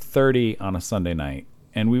would get 30 on a Sunday night,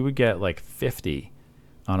 and we would get like 50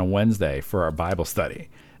 on a Wednesday for our Bible study.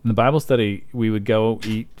 In the Bible study, we would go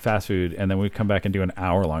eat fast food, and then we'd come back and do an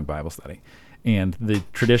hour-long Bible study. And the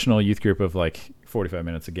traditional youth group of like 45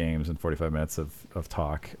 minutes of games and 45 minutes of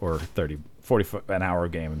talk, or 40 an hour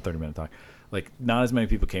game and 30-minute talk. Like, not as many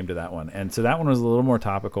people came to that one. And so that one was a little more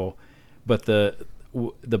topical. But the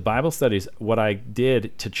Bible studies, what I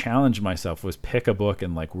did to challenge myself was pick a book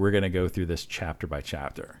and like, we're going to go through this chapter by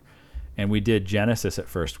chapter. And we did Genesis at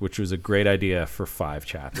first, which was a great idea for 5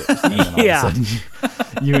 chapters. And then all of a sudden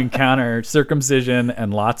you encounter circumcision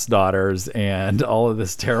and Lot's daughters and all of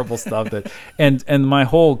this terrible stuff and my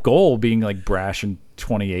whole goal being like brash and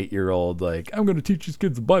 28-year-old, like, I'm going to teach these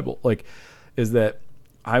kids the Bible, like, is that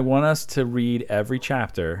I want us to read every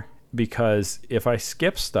chapter, because if I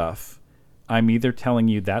skip stuff, I'm either telling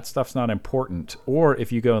you that stuff's not important, or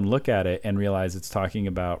if you go and look at it and realize it's talking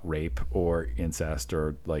about rape or incest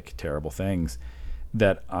or like terrible things,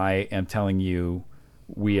 that I am telling you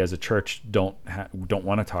we as a church don't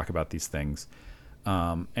want to talk about these things.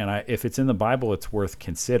 If it's in the Bible, it's worth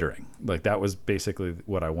considering. Like, that was basically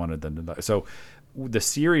what I wanted them to know. So the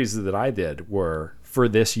series that I did were, for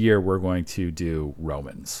this year, we're going to do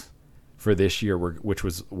Romans. For this year, which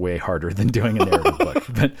was way harder than doing a narrative book.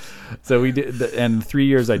 But so we did, and 3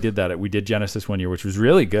 years I did that. We did Genesis 1 year, which was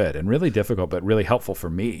really good and really difficult, but really helpful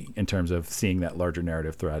for me in terms of seeing that larger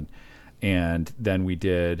narrative thread. And then we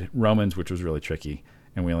did Romans, which was really tricky,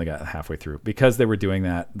 and we only got halfway through because they were doing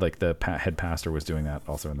that. Like, the head pastor was doing that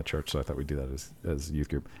also in the church, so I thought we'd do that as a youth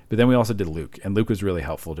group. But then we also did Luke, and Luke was really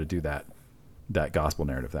helpful to do that gospel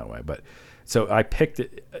narrative that way. But so I picked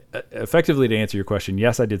it effectively to answer your question.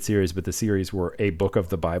 Yes, I did series, but the series were a book of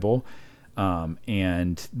the Bible.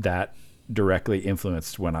 And that directly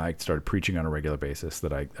influenced when I started preaching on a regular basis,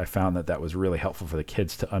 that I found that was really helpful for the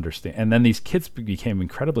kids to understand. And then these kids became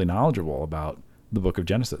incredibly knowledgeable about the book of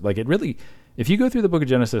Genesis. Like, it really, if you go through the book of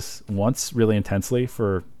Genesis once really intensely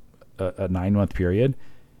for a 9-month period,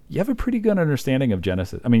 you have a pretty good understanding of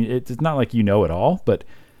Genesis. I mean, it's not like you know it all, but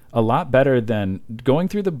a lot better than going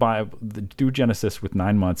through the Bible. Do Genesis for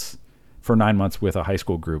 9 months with a high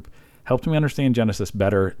school group helped me understand Genesis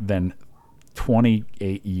better than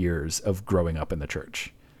 28 years of growing up in the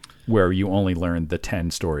church, where you only learn the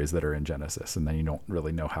 10 stories that are in Genesis, and then you don't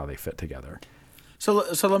really know how they fit together. So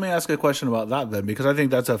let me ask a question about that then, because I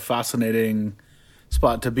think that's a fascinating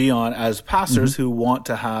spot to be on as pastors who want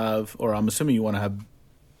to have, or I'm assuming you want to have,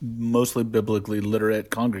 mostly biblically literate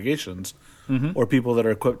congregations, or people that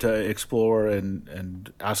are equipped to explore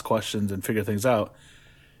and ask questions and figure things out.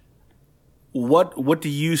 What do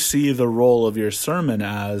you see the role of your sermon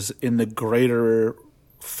as in the greater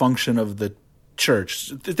function of the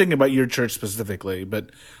church? Thinking about your church specifically, but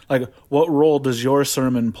like, what role does your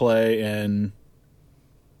sermon play in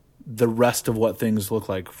the rest of what things look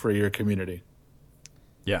like for your community?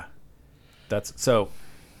 Yeah, that's so.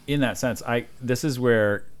 In that sense, this is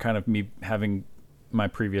where kind of me having my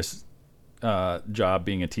previous job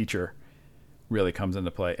being a teacher really comes into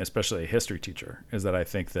play, especially a history teacher, is that I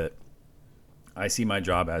think that I see my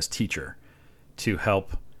job as teacher to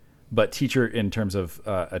help, but teacher in terms of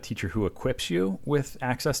a teacher who equips you with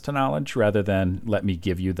access to knowledge rather than let me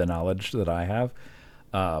give you the knowledge that I have.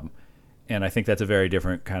 And I think that's a very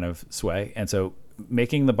different kind of sway. And so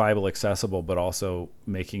making the Bible accessible, but also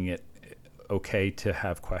making it okay to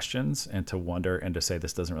have questions and to wonder and to say,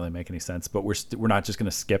 this doesn't really make any sense, but we're not just going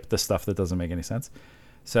to skip the stuff that doesn't make any sense.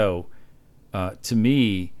 So to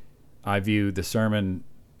me, I view the sermon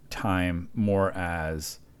time more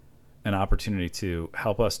as an opportunity to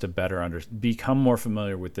help us to better become more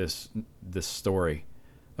familiar with this story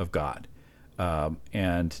of God,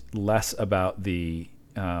 and less about the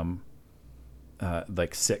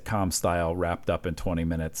like sitcom style wrapped up in 20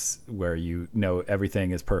 minutes where you know everything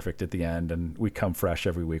is perfect at the end and we come fresh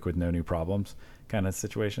every week with no new problems kind of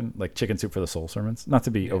situation, like Chicken Soup for the Soul sermons. Not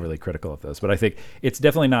to be overly critical of those, but I think it's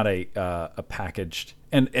definitely not a packaged,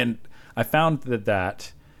 and I found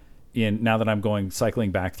that now that I'm cycling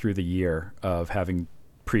back through the year of having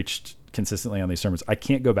preached consistently on these sermons, I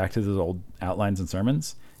can't go back to those old outlines and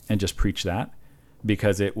sermons and just preach that,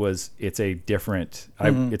 because it's a different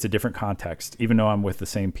context. Even though I'm with the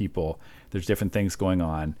same people, there's different things going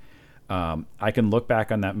on. I can look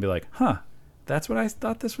back on that and be like, that's what I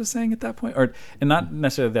thought this was saying at that point, and not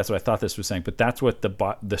necessarily that's what I thought this was saying, but that's what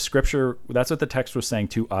the scripture, that's what the text was saying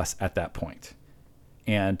to us at that point.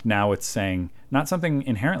 And now it's saying not something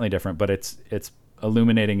inherently different, but it's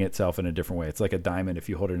illuminating itself in a different way. It's like a diamond. If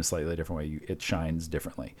you hold it in a slightly different way, it shines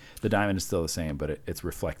differently. The diamond is still the same, but it's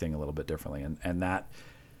reflecting a little bit differently. And that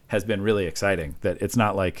has been really exciting, that it's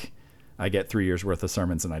not like I get 3 years worth of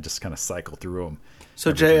sermons and I just kind of cycle through them.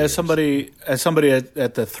 So Jay, as somebody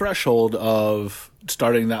at the threshold of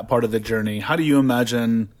starting that part of the journey, how do you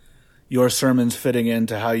imagine your sermons fitting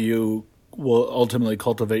into how you will ultimately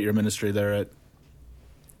cultivate your ministry there at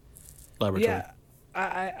Laboratory? Yeah,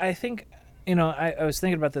 I think, I was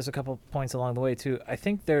thinking about this a couple points along the way too. I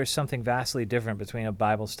think there's something vastly different between a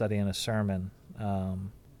Bible study and a sermon.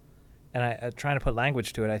 And I'm trying to put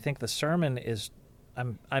language to it. I think the sermon is,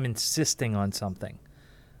 I'm insisting on something.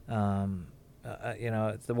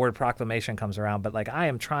 The word proclamation comes around, but like I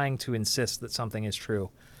am trying to insist that something is true.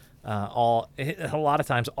 A lot of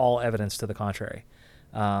times, all evidence to the contrary.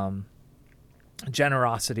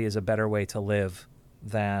 Generosity is a better way to live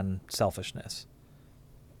than selfishness.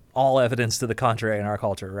 All evidence to the contrary in our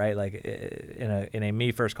culture, right? Like in a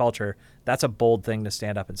me first culture, that's a bold thing to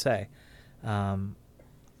stand up and say.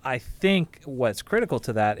 I think what's critical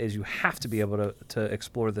to that is you have to be able to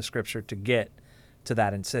explore the scripture to get to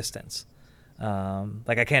that insistence.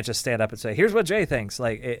 Like I can't just stand up and say, here's what Jay thinks.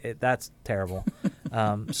 Like that's terrible.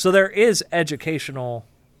 So there is educational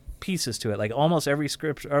pieces to it. Like almost every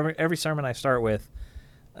scripture, every sermon I start with,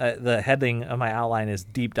 the heading of my outline is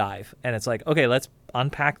deep dive. And it's like, okay, let's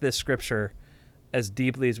unpack this scripture as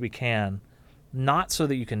deeply as we can. Not so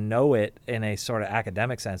that you can know it in a sort of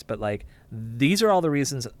academic sense, but like these are all the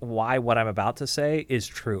reasons why what I'm about to say is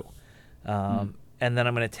true. And then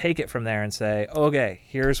I'm going to take it from there and say, okay,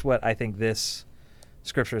 here's what I think this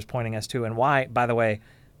scripture is pointing us to and why. By the way,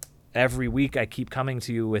 every week I keep coming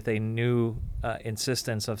to you with a new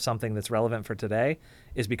insistence of something that's relevant for today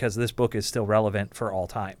is because this book is still relevant for all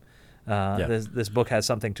time. This book has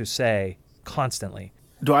something to say constantly.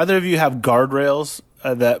 Do either of you have guardrails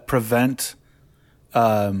that prevent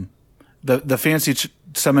the fancy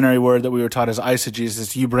seminary word that we were taught as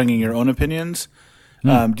eisegesis, you bringing your own opinions?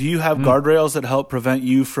 Do you have guardrails that help prevent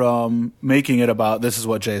you from making it about this is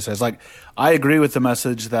what Jay says? Like, I agree with the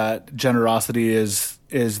message that generosity is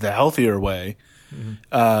the healthier way.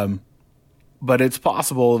 But it's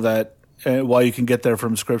possible that while you can get there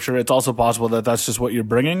from scripture, it's also possible that that's just what you're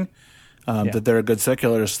bringing, that there are good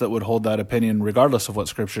secularists that would hold that opinion regardless of what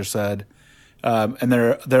scripture said. And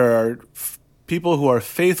there are people who are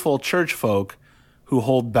faithful church folk who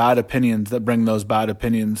hold bad opinions that bring those bad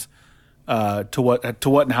opinions to what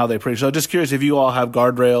and how they preach. So just curious if you all have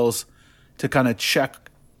guardrails to kind of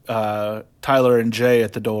check Tyler and Jay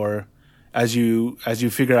at the door as you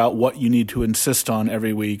figure out what you need to insist on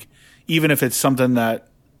every week, even if it's something that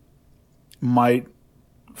might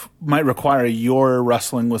require your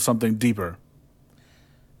wrestling with something deeper.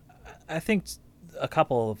 I think a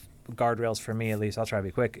couple of guardrails for me, at least, I'll try to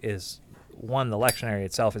be quick, is one, the lectionary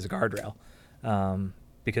itself is a guardrail.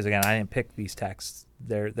 Because again, I didn't pick these texts.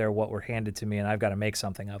 They're what were handed to me, and I've got to make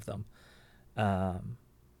something of them.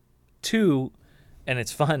 Two, and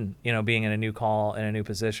it's fun, being in a new call, in a new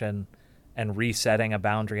position, and resetting a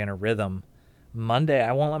boundary and a rhythm. Monday,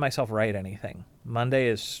 I won't let myself write anything. Monday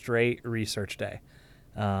is straight research day.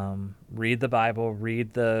 Read the Bible,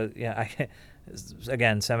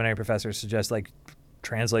 again, seminary professors suggest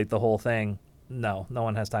translate the whole thing. No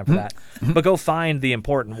one has time for that. But go find the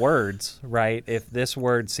important words, right? If this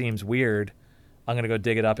word seems weird, I'm going to go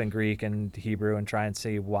dig it up in Greek and Hebrew and try and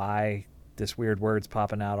see why this weird word's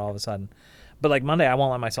popping out all of a sudden. But Monday, I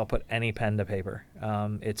won't let myself put any pen to paper.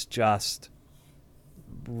 It's just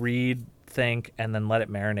read, think, and then let it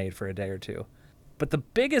marinate for a day or two. But the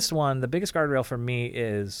biggest guardrail for me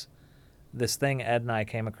is this thing Ed and I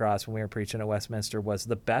came across when we were preaching at Westminster was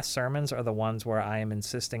the best sermons are the ones where I am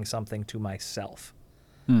insisting something to myself.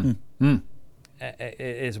 It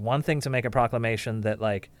is one thing to make a proclamation that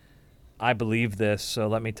I believe this, so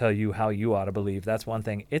let me tell you how you ought to believe. That's one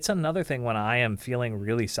thing. It's another thing when I am feeling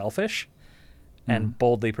really selfish and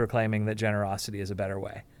boldly proclaiming that generosity is a better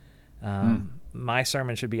way. My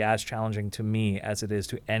sermon should be as challenging to me as it is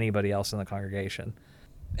to anybody else in the congregation.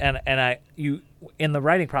 And in the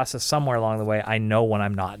writing process, somewhere along the way, I know when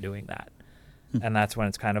I'm not doing that. And that's when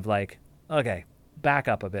it's kind of okay, back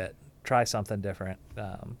up a bit, try something different,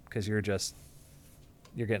 because you're getting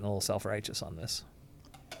a little self-righteous on this.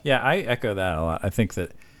 Yeah, I echo that a lot. I think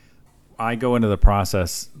that I go into the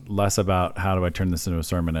process less about how do I turn this into a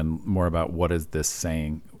sermon and more about what is this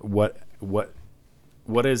saying? What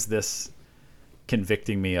is this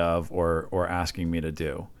convicting me of or asking me to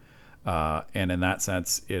do? And in that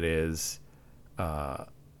sense, it is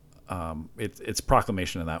it's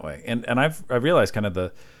proclamation in that way. And I've realized kind of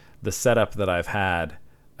the setup that I've had,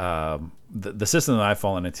 the system that I've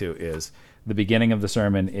fallen into is the beginning of the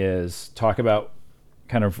sermon is talk about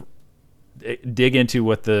kind of dig into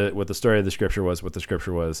what the story of the scripture was, what the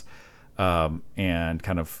scripture was, and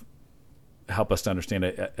kind of help us to understand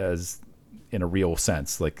it as in a real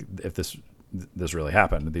sense, if this really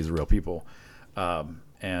happened, these are real people.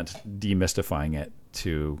 And demystifying it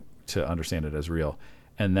to understand it as real.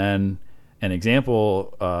 And then an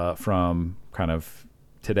example from kind of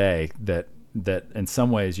today that in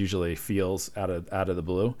some ways usually feels out of the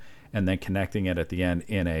blue, and then connecting it at the end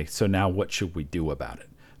so now what should we do about it?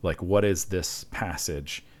 What is this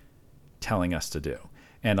passage telling us to do?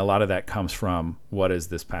 And a lot of that comes from what is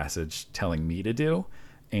this passage telling me to do?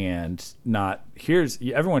 and not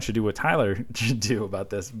everyone should do what Tyler should do about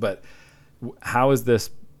this, but how is this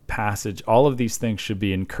passage? All of these things should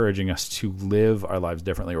be encouraging us to live our lives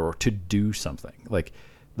differently or to do something. Like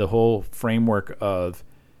the whole framework of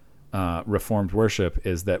Reformed worship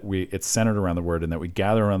is that it's centered around the Word, and that we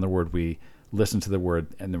gather around the Word, we listen to the Word,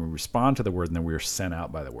 and then we respond to the Word, and then we are sent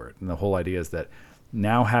out by the Word. And the whole idea is that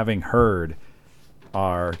now, having heard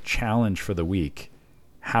our challenge for the week,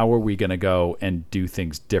 how are we going to go and do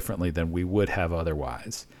things differently than we would have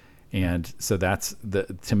otherwise? And so that's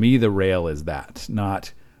to me, the rail is that,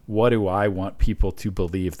 not what do I want people to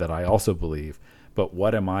believe that I also believe, but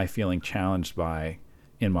what am I feeling challenged by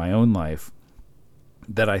in my own life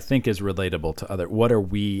that I think is relatable to other. What are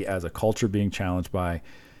we as a culture being challenged by?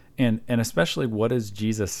 And especially, what is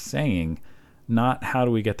Jesus saying? Not how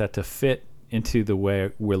do we get that to fit into the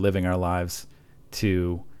way we're living our lives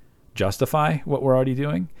to justify what we're already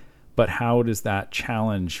doing, but how does that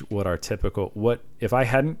challenge what our typical, what if I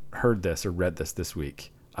hadn't heard this or read this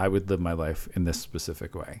week, I would live my life in this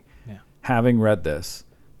specific way. Yeah. Having read this,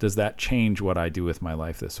 does that change what I do with my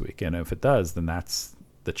life this week? And if it does, then that's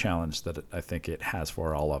the challenge that I think it has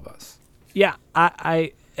for all of us. Yeah,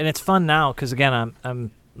 I and it's fun now because again,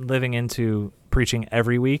 I'm living into preaching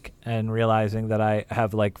every week and realizing that I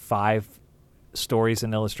have like 5 stories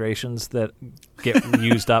and illustrations that get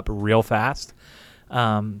used up real fast.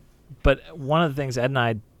 But one of the things Ed and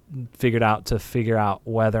I figured out to figure out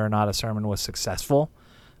whether or not a sermon was successful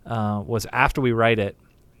was after we write it,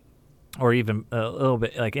 or even a little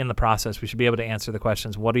bit like in the process, we should be able to answer the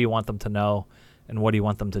questions: what do you want them to know, and what do you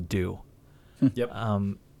want them to do? Yep.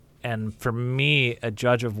 And for me, a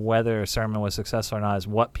judge of whether a sermon was successful or not is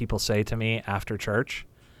what people say to me after church.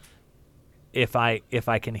 If I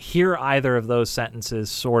can hear either of those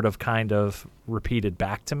sentences sort of kind of repeated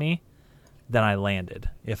back to me, then I landed.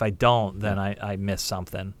 If I don't, then I miss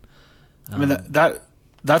something. I mean,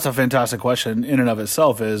 that's a fantastic question in and of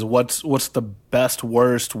itself. Is what's the best,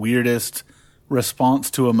 worst, weirdest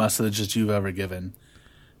response to a message that you've ever given?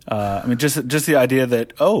 I mean, just the idea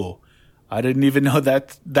that, oh, I didn't even know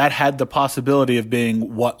that had the possibility of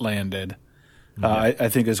being what landed. I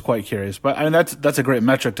think is quite curious. But I mean, that's a great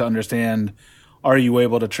metric to understand. Are you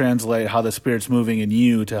able to translate how the Spirit's moving in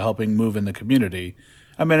you to helping move in the community?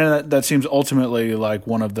 I mean, and that seems ultimately like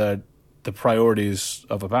one of the priorities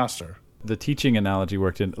of a pastor. The teaching analogy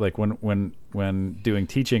worked in, like when doing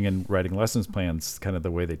teaching and writing lessons plans, kind of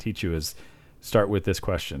the way they teach you is start with this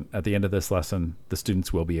question. At the end of this lesson, the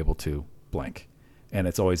students will be able to blank. And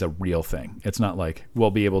it's always a real thing. It's not like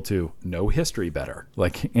we'll be able to know history better.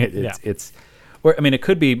 Like it's or I mean, it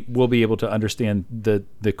could be we'll be able to understand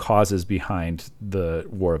the causes behind the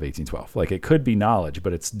War of 1812. Like it could be knowledge,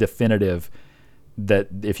 but it's definitive that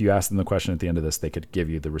if you ask them the question at the end of this, they could give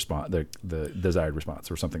you the response, the desired response,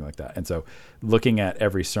 or something like that. And so, looking at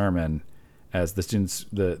every sermon as the students,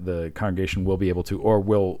 the congregation will be able to, or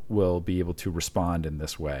will be able to respond in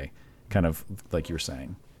this way, kind of like you're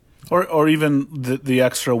saying. Or even the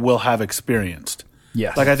extra will have experienced.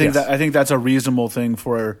 Yes. Like I think that's a reasonable thing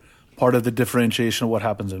for part of the differentiation of what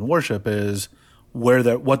happens in worship is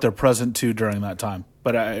what they're present to during that time.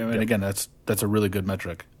 But again, that's a really good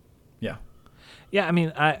metric. Yeah. Yeah, I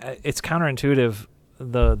mean, it's counterintuitive,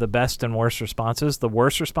 the best and worst responses. The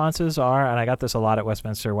worst responses are, and I got this a lot at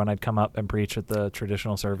Westminster when I'd come up and preach at the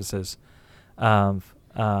traditional services,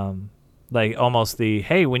 like almost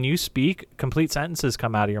hey, when you speak, complete sentences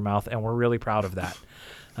come out of your mouth, and we're really proud of that.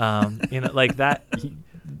 Like that.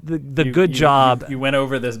 Good job. You went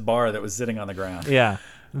over this bar that was sitting on the ground. Yeah.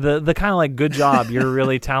 The kind of like, good job, you're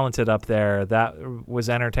really talented up there. That was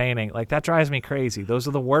entertaining. Like that drives me crazy. Those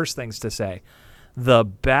are the worst things to say. The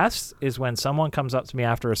best is when someone comes up to me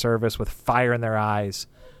after a service with fire in their eyes,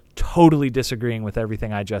 totally disagreeing with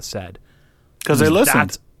everything I just said. Because they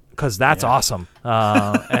listened. Because that's awesome.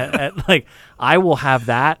 And like I will have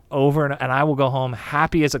that over and I will go home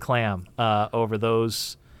happy as a clam over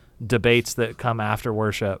those debates that come after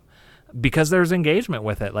worship, because there's engagement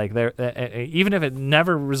with it. Like there, even if it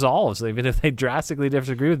never resolves, even if they drastically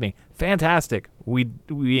disagree with me, fantastic. We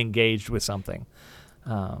engaged with something.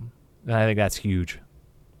 And I think that's huge.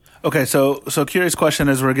 Okay, so curious question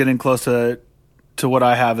as we're getting close to what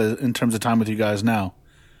I have in terms of time with you guys now.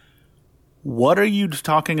 What are you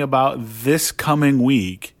talking about this coming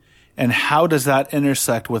week, and how does that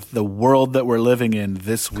intersect with the world that we're living in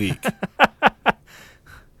this week?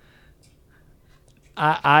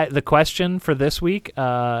 The question for this week,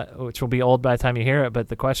 which will be old by the time you hear it, but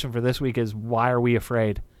the question for this week is, why are we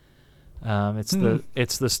afraid?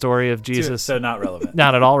 It's the story of Jesus. So not relevant.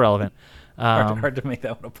 Not at all relevant. Hard to make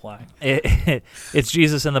that one apply. It's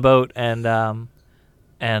Jesus in the boat, and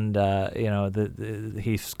and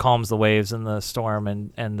he calms the waves in the storm,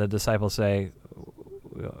 and the disciples say,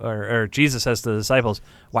 or Jesus says to the disciples,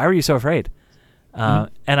 "Why were you so afraid?"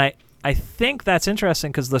 And I think that's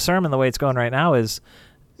interesting because the sermon, the way it's going right now, is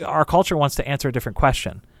our culture wants to answer a different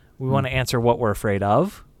question. We want to answer what we're afraid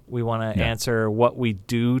of. We want to answer what we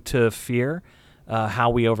do to fear,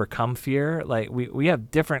 how we overcome fear. Like we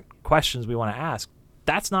have different questions we want to ask.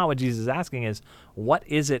 That's not what Jesus is asking. Is what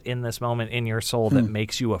is it in this moment in your soul that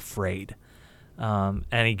makes you afraid?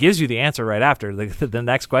 And he gives you the answer right after. The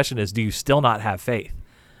next question is, do you still not have faith?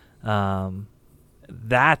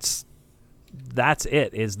 That's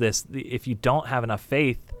it. Is this, if you don't have enough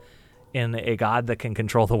faith in a God that can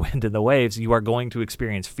control the wind and the waves, you are going to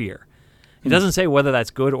experience fear. It doesn't say whether that's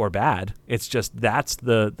good or bad. It's just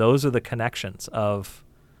those are the connections of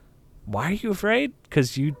why are you afraid?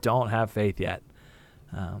 Because you don't have faith yet.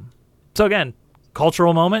 So again,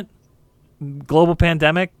 cultural moment, global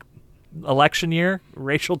pandemic, election year,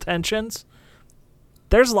 racial tensions.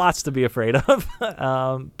 There's lots to be afraid of.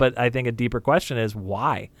 But I think a deeper question is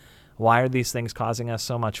why? Why are these things causing us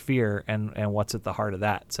so much fear, and what's at the heart of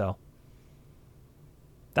that? So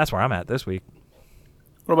that's where I'm at this week.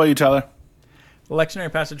 What about you, Tyler? The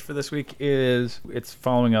lectionary passage for this week it's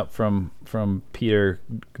following up from Peter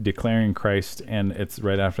declaring Christ, and it's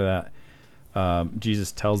right after that.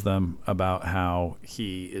 Jesus tells them about how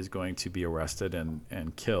he is going to be arrested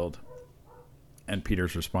and killed. And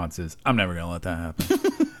Peter's response is, "I'm never going to let that happen."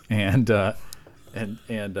 and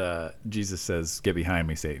Jesus says, "Get behind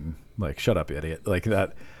me, Satan." Like, shut up, idiot. Like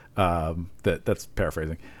that. That's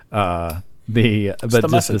paraphrasing. But just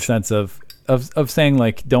message. the sense of saying,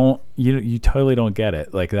 like, you totally don't get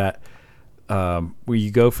it. Like that. Where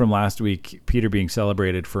you go from last week, Peter being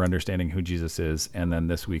celebrated for understanding who Jesus is, and then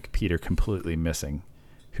this week, Peter completely missing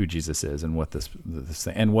who Jesus is and what this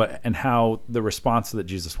thing and how the response that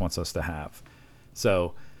Jesus wants us to have.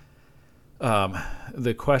 So,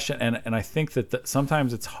 the question, and I think that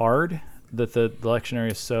sometimes it's hard that the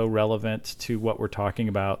lectionary is so relevant to what we're talking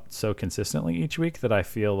about so consistently each week that I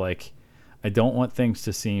feel like I don't want things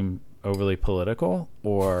to seem overly political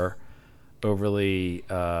or overly.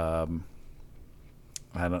 I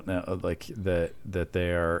don't know, like that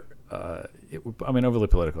they are. Overly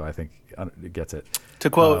political. I think it gets it. To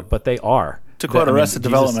quote, but they are. To quote Arrested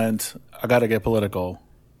Development, I got to get political.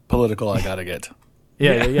 Political, I got to get.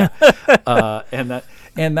 Yeah.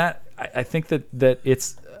 And that I think that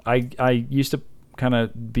it's. I used to kind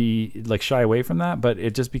of be like shy away from that, but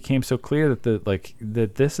it just became so clear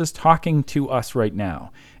that this is talking to us right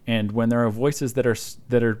now. And when there are voices that are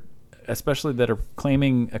especially that are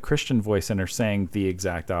claiming a Christian voice and are saying the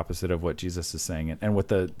exact opposite of what Jesus is saying, and what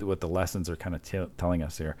the lessons are kind of telling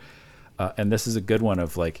us here. And this is a good one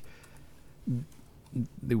of like,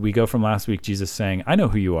 we go from last week, Jesus saying, "I know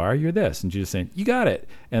who you are, you're this," and Jesus saying, "You got it,"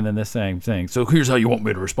 and then this saying, "So here's how you want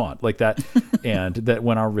me to respond," like that. And that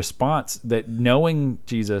when our response, that knowing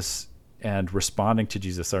Jesus and responding to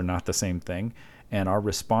Jesus are not the same thing, and our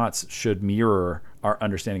response should mirror our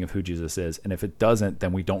understanding of who Jesus is. And if it doesn't,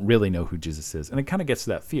 then we don't really know who Jesus is. And it kind of gets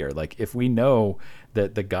to that fear. Like, if we know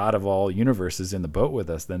that the God of all universe is in the boat with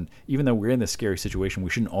us, then even though we're in this scary situation, we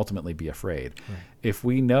shouldn't ultimately be afraid. Right. If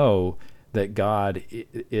we know that God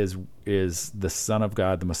is the Son of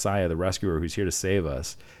God, the Messiah, the rescuer who's here to save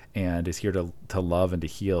us and is here to love and to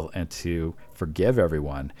heal and to forgive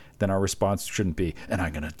everyone, then our response shouldn't be, "And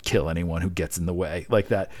I'm going to kill anyone who gets in the way." Like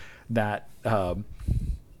that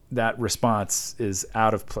response is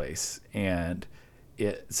out of place. And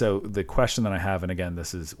so the question that I have, and again,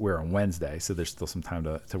 we're on Wednesday, so there's still some time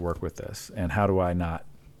to work with this. And how do I not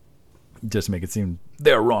just make it seem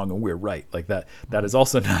they're wrong and we're right? Like that is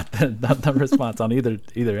also not the response on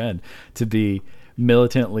either end. To be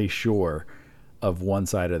militantly sure of one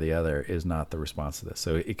side or the other is not the response to this.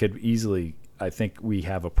 So it could easily, I think we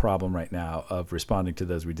have a problem right now of responding to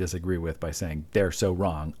those we disagree with by saying they're so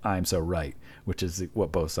wrong, I'm so right, which is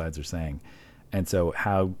what both sides are saying. And so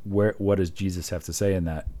what does Jesus have to say in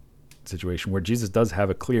that situation where Jesus does have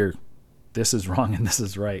a clear, this is wrong and this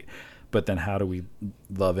is right, but then how do we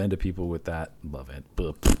love into people with that?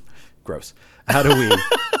 Gross. How do we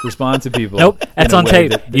respond to people? Nope, that's on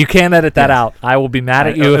tape. You can't edit that out. I will be mad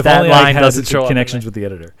at you if that line doesn't show up. Connections with the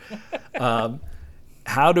editor.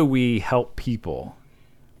 How do we help people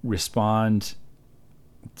respond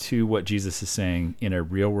to what Jesus is saying in a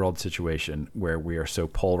real world situation where we are so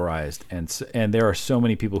polarized and there are so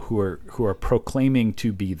many people who are proclaiming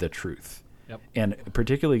to be the truth, and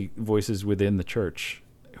particularly voices within the church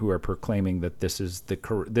who are proclaiming that this is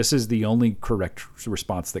the only correct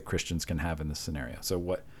response that Christians can have in this scenario. So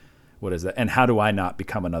what is that? And how do I not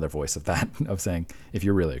become another voice of that, of saying, if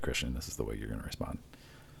you're really a Christian, this is the way you're going to respond.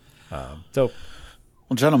 Well,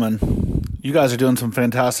 gentlemen, you guys are doing some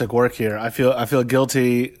fantastic work here. I feel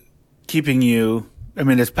guilty keeping you. I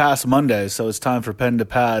mean, it's past Monday, so it's time for pen to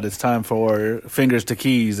pad. It's time for fingers to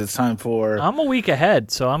keys. It's time for... I'm a week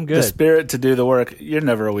ahead, so I'm good. The spirit to do the work. You're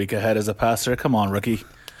never a week ahead as a pastor. Come on, rookie.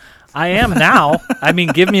 I am now. I mean,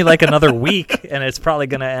 give me like another week, and it's probably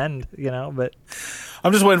going to end, but...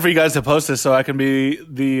 I'm just waiting for you guys to post this so I can be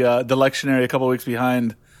the lectionary a couple weeks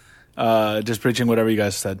behind, just preaching whatever you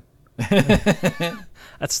guys said.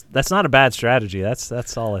 That's not a bad strategy. That's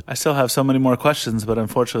solid. I still have so many more questions, but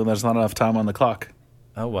unfortunately there's not enough time on the clock.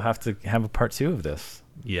 Oh, we'll have to have a part 2 of this.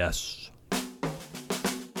 Yes.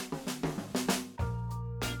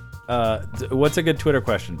 What's a good Twitter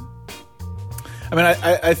question? I mean,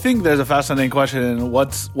 I think there's a fascinating question.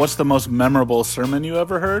 What's the most memorable sermon you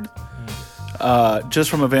ever heard? Just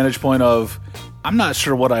from a vantage point of, I'm not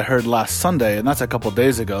sure what I heard last Sunday, and that's a couple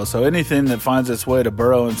days ago. So anything that finds its way to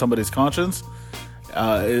burrow in somebody's conscience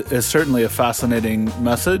is certainly a fascinating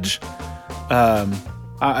message.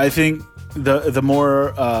 I think the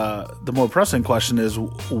more pressing question is,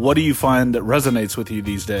 what do you find that resonates with you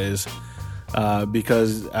these days?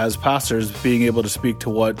 Because as pastors, being able to speak to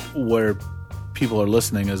where people are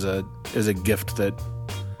listening is a gift that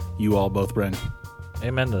you all both bring.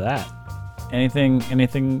 Amen to that.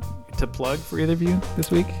 Anything to plug for either of you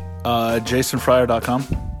this week? JasonFryer.com.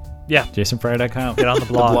 Yeah. JasonFryer.com. Get on the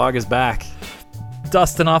blog. The blog is back.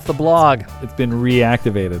 Dusting off the blog. It's been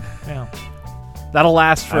reactivated. Yeah. That'll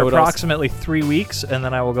last for approximately 3 weeks, and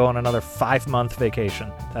then I will go on another 5-month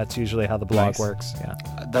vacation. That's usually how the blog works. Yeah.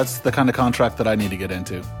 That's the kind of contract that I need to get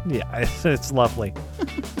into. Yeah, it's lovely.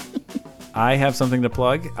 I have something to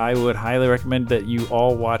plug. I would highly recommend that you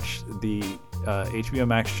all watch the HBO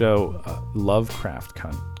Max show Lovecraft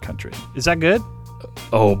Country. Is that good?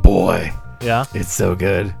 Oh boy, yeah, it's so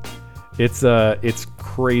good. It's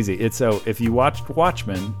crazy. If you watched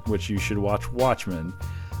Watchmen, which you should watch Watchmen,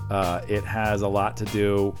 it has a lot to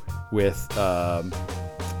do with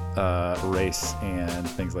race and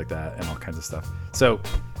things like that and all kinds of stuff. So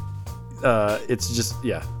it's just,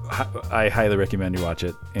 I highly recommend you watch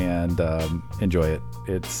it and enjoy it.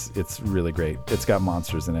 It's really great. It's got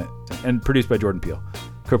monsters in it, and produced by Jordan Peele,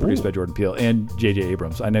 co-produced by Jordan Peele and J.J.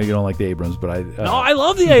 Abrams. I know you don't like the Abrams, but I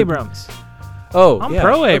love the Abrams. I'm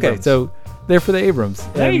pro Abrams. Okay, so they're for the Abrams.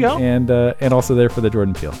 There you go. And also they're for the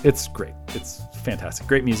Jordan Peele. It's great. It's fantastic.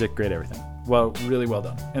 Great music, great everything. Well, really well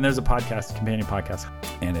done. And there's a podcast, companion podcast,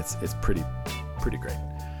 and it's pretty great.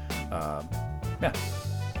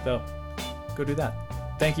 So go do that.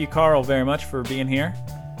 Thank you, Carl, very much for being here.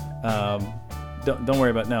 Don't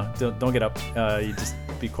worry about don't get up. You just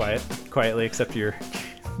be quietly accept your.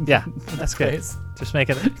 Yeah, that's good. Just make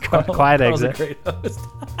it a quiet exit. A great host.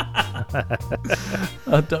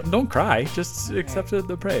 Don't cry. Just accept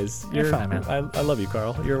the praise. You're fine, man. I love you,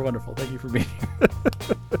 Carl. You're wonderful. Thank you for being here.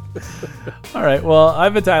 All right. Well,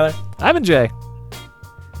 I've been Tyler. I've been Jay.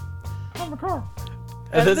 I'm Carl.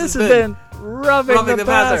 And this has been Roughing the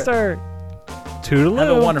Pastor. Toodaloo.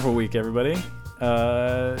 Have a wonderful week, everybody.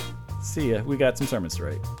 See ya. We got some sermons to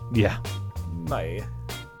write. Yeah. Bye.